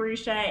regular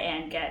Grisha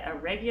and get a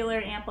regular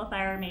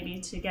amplifier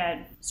maybe to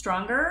get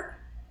stronger.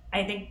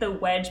 I think the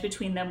wedge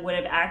between them would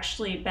have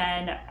actually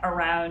been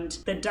around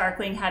the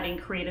Darkling having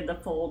created the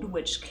fold,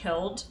 which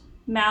killed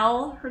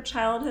Mal, her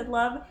childhood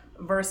love,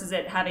 versus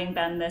it having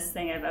been this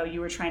thing of, oh, you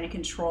were trying to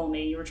control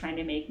me, you were trying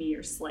to make me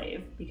your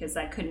slave, because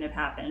that couldn't have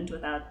happened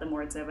without the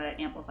Mordzova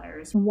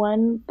amplifiers.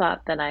 One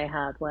thought that I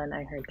had when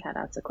I heard Kat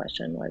ask the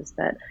question was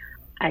that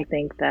I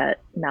think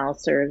that Mal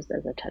serves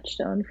as a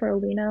touchstone for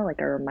Alina, like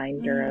a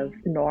reminder of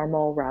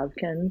normal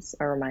Ravkins,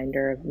 a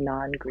reminder of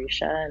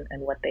non-Grisha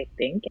and what they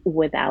think.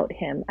 Without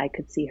him, I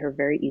could see her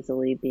very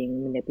easily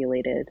being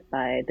manipulated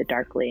by the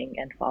Darkling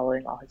and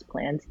following all his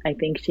plans. I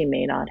think she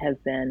may not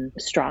have been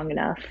strong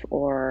enough,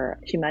 or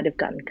she might have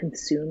gotten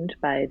consumed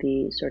by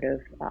the sort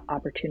of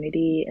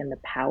opportunity and the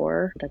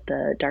power that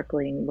the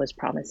Darkling was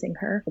promising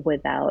her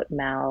without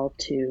Mal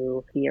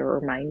to be a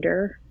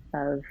reminder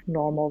of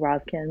normal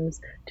Ravkins,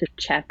 to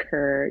check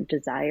her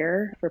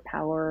desire for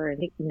power, and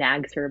he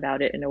nags her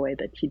about it in a way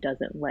that she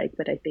doesn't like.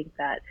 But I think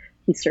that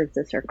he serves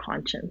as her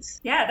conscience.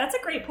 Yeah, that's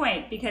a great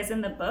point, because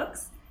in the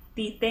books,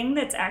 the thing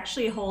that's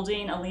actually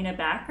holding Alina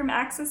back from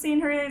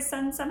accessing her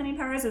sun summoning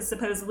powers is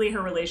supposedly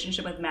her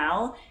relationship with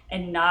Mal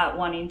and not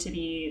wanting to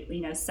be,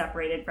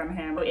 separated from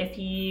him. If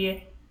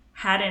he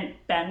hadn't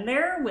been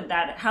there,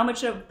 how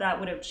much of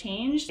that would have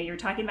changed? You're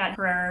talking about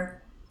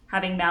her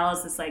having Mal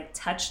as this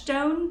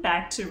touchstone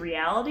back to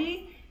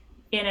reality.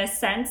 In a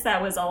sense, that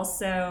was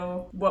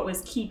also what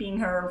was keeping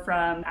her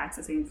from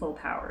accessing full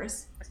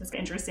powers. So it's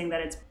interesting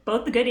that it's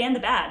both the good and the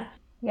bad.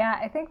 Yeah,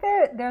 I think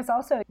there's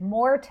also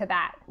more to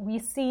that. We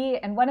see,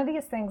 and one of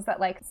these things that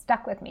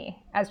stuck with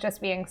me as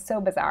just being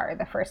so bizarre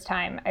the first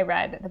time I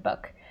read the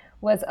book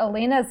was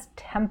Alina's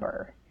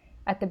temper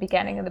at the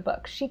beginning of the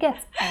book. She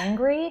gets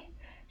angry.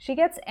 She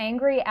gets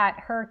angry at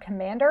her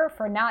commander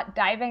for not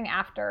diving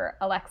after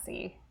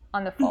Alexei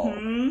on the fold.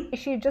 Mm-hmm.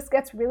 She just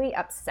gets really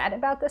upset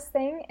about this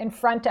thing in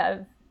front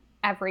of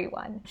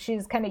everyone.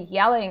 She's kind of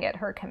yelling at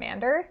her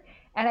commander.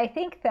 And I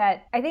think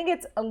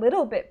it's a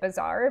little bit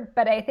bizarre,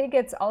 but I think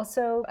it's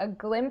also a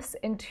glimpse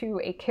into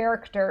a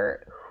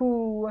character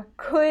who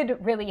could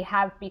really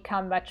have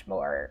become much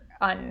more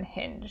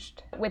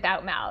unhinged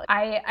without Mal.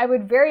 I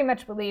would very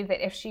much believe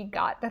that if she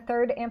got the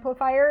third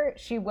amplifier,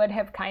 she would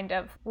have kind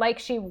of, like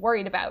she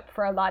worried about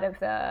for a lot of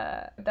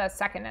the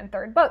second and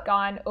third book,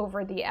 gone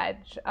over the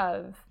edge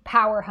of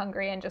power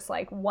hungry and just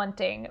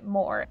wanting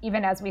more,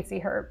 even as we see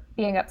her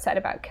being upset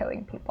about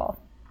killing people.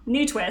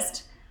 New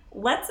twist.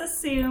 Let's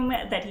assume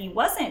that he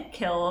wasn't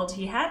killed,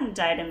 he hadn't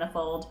died in the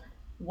fold.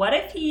 What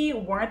if he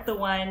weren't the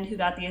one who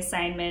got the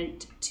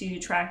assignment to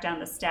track down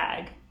the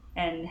stag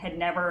and had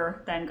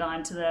never then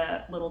gone to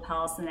the little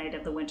palace the night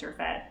of the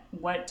Winterfett?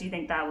 What do you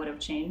think that would have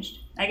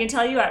changed? I can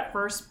tell you at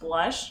first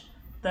blush,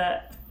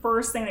 the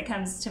first thing that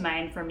comes to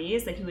mind for me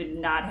is that he would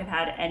not have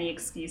had any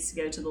excuse to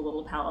go to the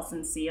little palace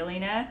and see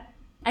Alina.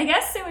 I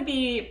guess it would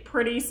be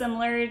pretty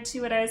similar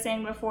to what I was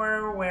saying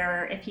before,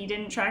 where if he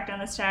didn't track down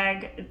the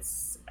stag,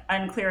 it's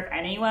unclear if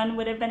anyone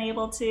would have been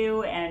able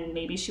to, and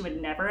maybe she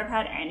would never have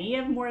had any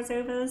of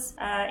Morzova's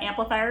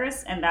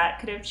amplifiers, and that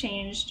could have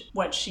changed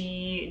what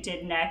she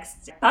did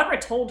next.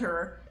 Baghra told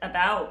her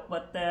about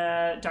what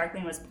the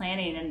Darkling was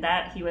planning, and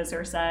that he was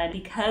her son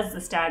because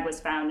the stag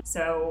was found.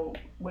 So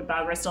would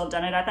Baghra still have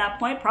done it at that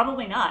point?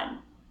 Probably not.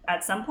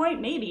 At some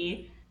point,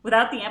 maybe.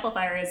 Without the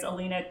amplifiers,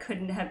 Alina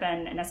couldn't have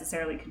been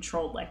necessarily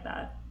controlled like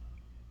that.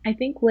 I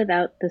think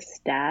without the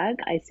stag,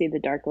 I see the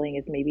Darkling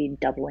as maybe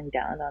doubling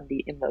down on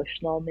the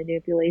emotional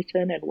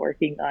manipulation and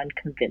working on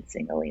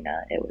convincing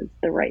Alina it was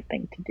the right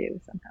thing to do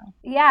somehow.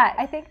 Yeah,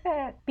 I think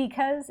that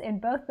because in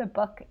both the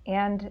book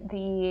and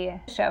the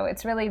show,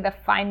 it's really the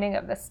finding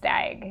of the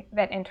stag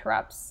that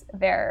interrupts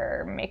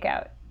their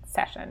makeout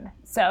session.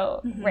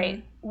 So,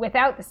 right,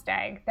 without the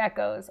stag, that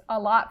goes a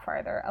lot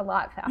farther, a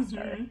lot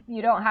faster.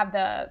 You don't have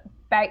the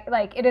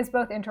it is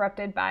both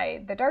interrupted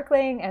by the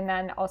Darkling and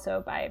then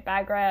also by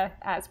Baghra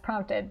as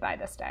prompted by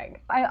the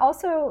stag. I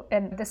also,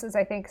 and this is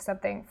I think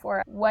something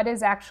for what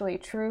is actually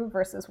true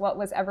versus what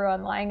was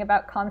everyone lying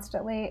about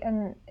constantly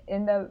in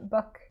the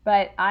book,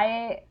 but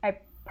I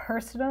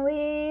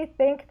personally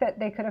think that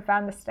they could have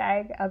found the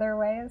stag other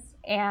ways,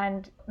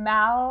 and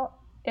Mal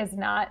is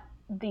not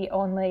the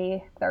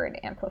only third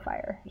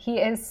amplifier. He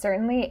is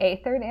certainly a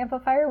third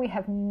amplifier. We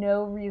have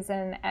no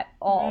reason at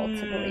all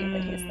to believe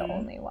that he's the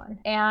only one.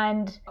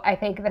 And I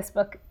think this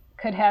book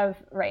could have,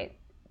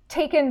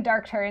 taken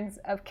dark turns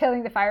of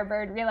killing the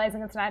Firebird,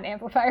 realizing it's not an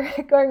amplifier,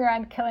 going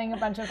around killing a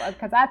bunch of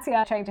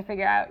Khazatsia, trying to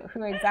figure out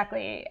who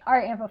exactly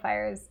are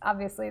amplifiers.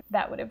 Obviously,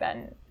 that would have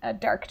been a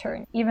dark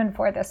turn, even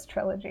for this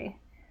trilogy.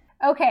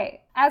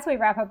 Okay, as we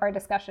wrap up our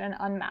discussion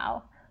on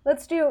Mal,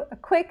 let's do a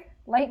quick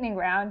lightning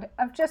round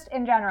of just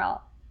in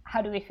general,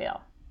 how do we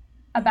feel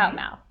about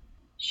Mal?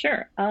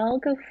 Sure, I'll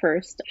go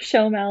first.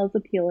 Show Mal is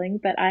appealing,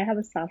 but I have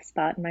a soft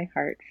spot in my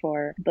heart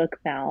for book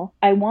Mal.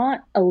 I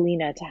want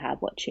Alina to have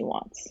what she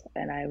wants,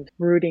 and I'm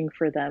rooting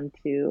for them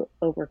to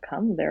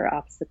overcome their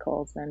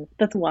obstacles, and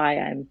that's why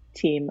I'm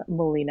Team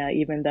Melina,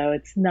 even though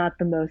it's not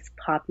the most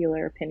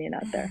popular opinion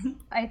out there.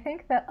 I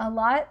think that a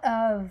lot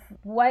of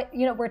what,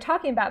 we're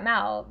talking about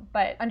Mal,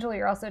 but Anjali,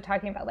 you're also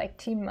talking about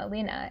Team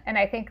Melina, and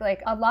I think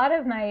a lot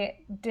of my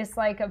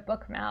dislike of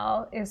book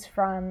Mal is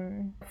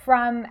from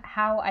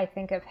how I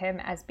think of him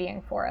as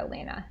being for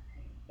Alina.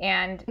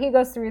 And he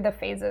goes through the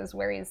phases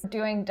where he's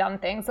doing dumb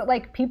things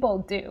that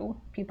people do.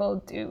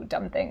 People do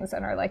dumb things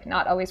and are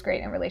not always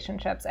great in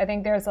relationships. I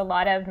think there's a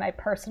lot of my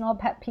personal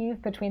pet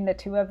peeve between the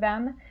two of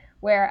them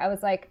where I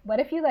was like, what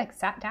if you like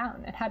sat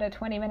down and had a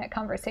 20-minute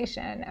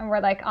conversation and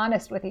were like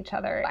honest with each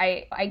other?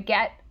 I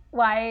get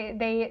why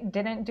they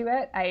didn't do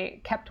it.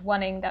 I kept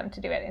wanting them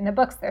to do it. In the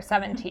books, they're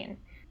 17.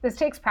 This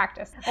takes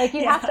practice. Like,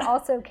 you have to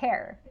also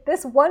care.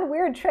 This one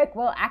weird trick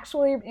will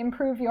actually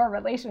improve your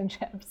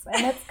relationships,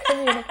 and it's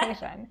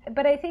communication.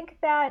 But I think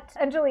that,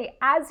 Anjali,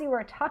 as you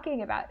were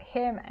talking about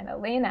him and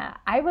Elena,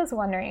 I was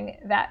wondering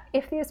that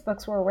if these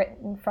books were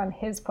written from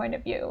his point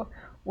of view,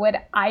 would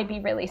I be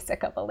really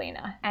sick of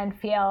Elena and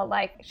feel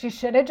like she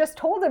should have just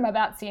told him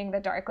about seeing the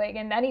Darkling,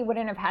 and then he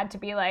wouldn't have had to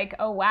be like,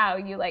 oh wow,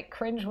 you like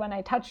cringe when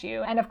I touch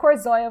you. And of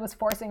course Zoya was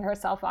forcing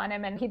herself on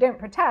him and he didn't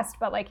protest,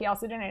 but like he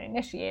also didn't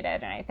initiate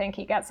it, and I think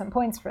he got some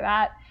points for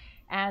that.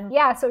 And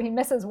yeah, so he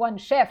misses one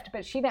shift,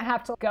 but she didn't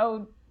have to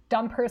go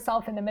dump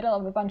herself in the middle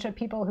of a bunch of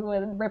people who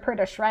would rip her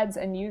to shreds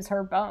and use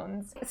her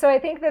bones. So I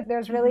think that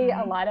there's really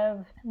a lot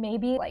of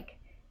maybe like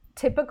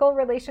typical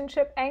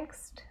relationship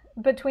angst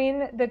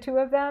between the two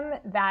of them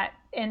that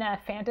in a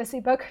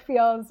fantasy book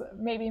feels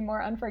maybe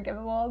more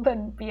unforgivable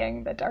than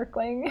being the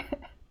Darkling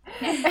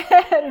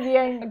and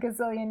being a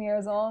gazillion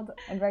years old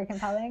and very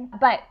compelling.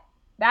 But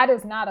that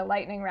is not a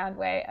lightning round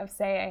way of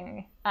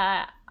saying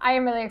I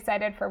am really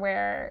excited for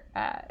where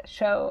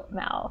show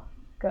Mal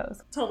goes.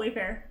 Totally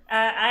fair.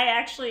 I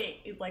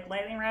actually, like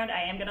lightning round,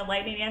 I am going to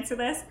lightning answer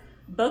this.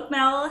 Book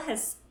Mal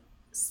has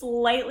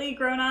slightly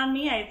grown on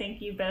me. I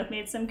think you both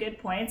made some good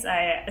points.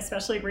 I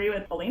especially agree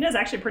with Elena's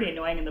actually pretty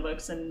annoying in the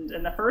books, and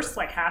in the first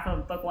like half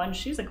of book one,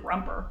 she's a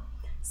grumper.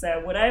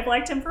 So would I have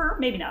liked him for her?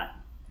 Maybe not.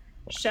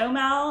 Show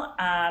Mal,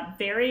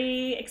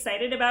 very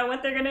excited about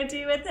what they're going to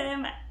do with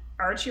him.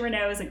 Archie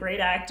Renault is a great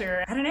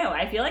actor. I don't know.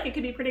 I feel like it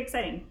could be pretty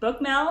exciting. Book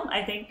Mal,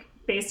 I think,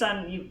 based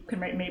on, you can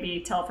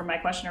maybe tell from my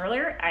question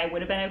earlier, I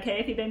would have been okay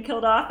if he'd been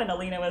killed off and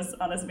Elena was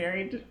on this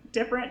very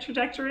different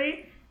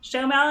trajectory.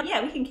 Show Mal,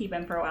 yeah, we can keep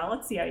him for a while.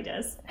 Let's see how he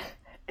does.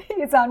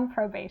 He's on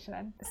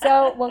probation.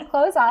 So we'll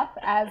close off,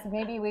 as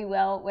maybe we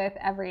will with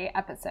every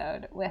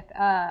episode, with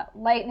a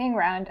lightning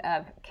round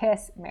of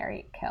Kiss,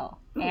 Marry, Kill.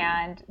 Ooh.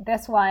 And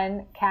this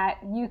one, Kat,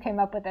 you came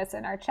up with this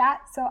in our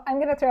chat, so I'm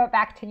going to throw it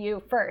back to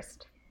you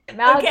first.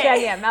 Mal,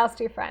 Genya, Mal's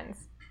two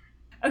friends.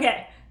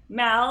 Okay,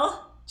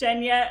 Mal,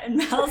 Genya, and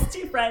Mal's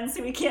two friends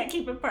who we can't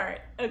keep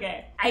apart.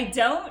 Okay,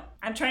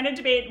 I'm trying to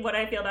debate what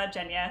I feel about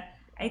Genya.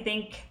 I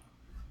think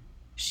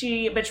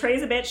she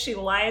betrays a bit, she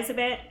lies a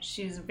bit,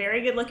 she's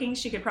very good looking,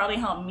 she could probably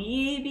help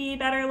me be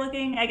better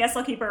looking. I guess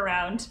I'll keep her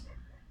around.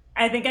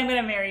 I think I'm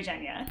gonna marry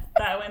Genya.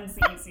 That one's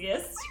the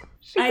easiest.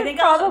 I think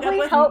I'll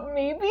help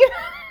me be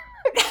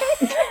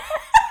if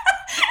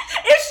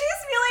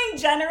she's feeling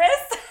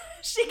generous,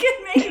 she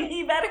can make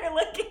me better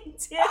looking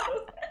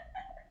too.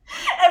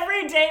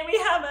 Every day we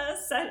have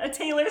a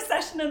Taylor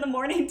session in the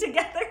morning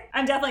together.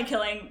 I'm definitely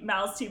killing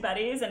Mal's two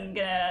buddies and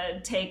gonna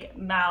take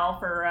Mal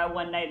for a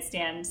one-night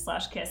stand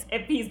 / kiss.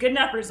 If he's good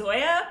enough for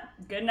Zoya,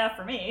 good enough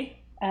for me.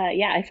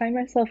 Yeah, I find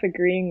myself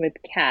agreeing with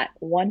Kat.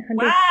 100.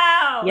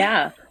 Wow!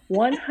 Yeah,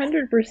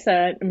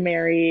 100%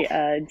 marry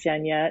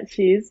Genya.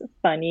 She's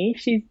funny,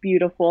 she's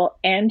beautiful,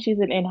 and she's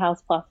an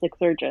in-house plastic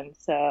surgeon.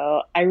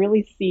 So I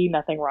really see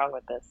nothing wrong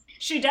with this.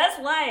 She does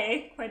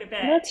lie quite a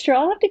bit. That's true.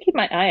 I'll have to keep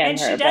my eye on her. And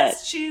she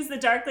does choose the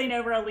Darkling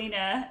over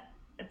Elena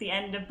at the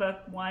end of book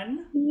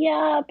one.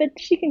 Yeah, but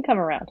she can come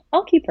around.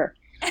 I'll keep her.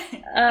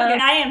 Okay,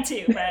 I am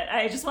too, but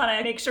I just want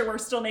to make sure we're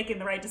still making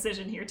the right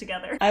decision here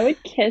together. I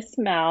would kiss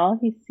Mal.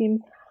 He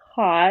seems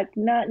hot,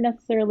 not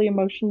necessarily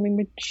emotionally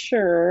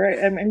mature.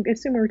 I'm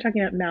assuming we're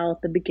talking about Mal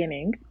at the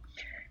beginning.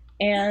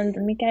 And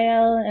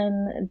Mikhail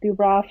and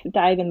Dubrov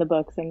died in the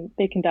books, and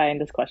they can die in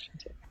this question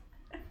too.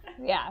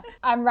 Yeah,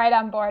 I'm right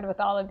on board with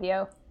all of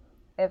you.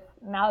 If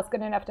Mal's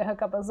good enough to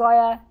hook up with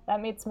Zoya, that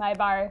meets my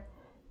bar.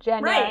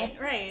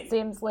 Genya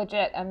seems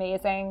legit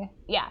amazing.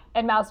 Yeah,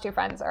 and Mal's two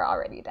friends are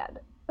already dead.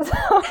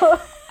 So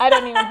I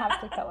don't even have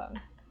to kill him.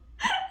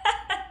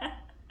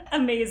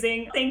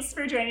 Amazing. Thanks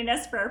for joining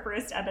us for our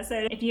first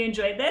episode. If you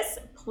enjoyed this,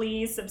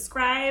 please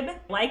subscribe,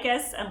 like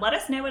us, and let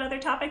us know what other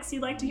topics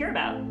you'd like to hear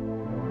about.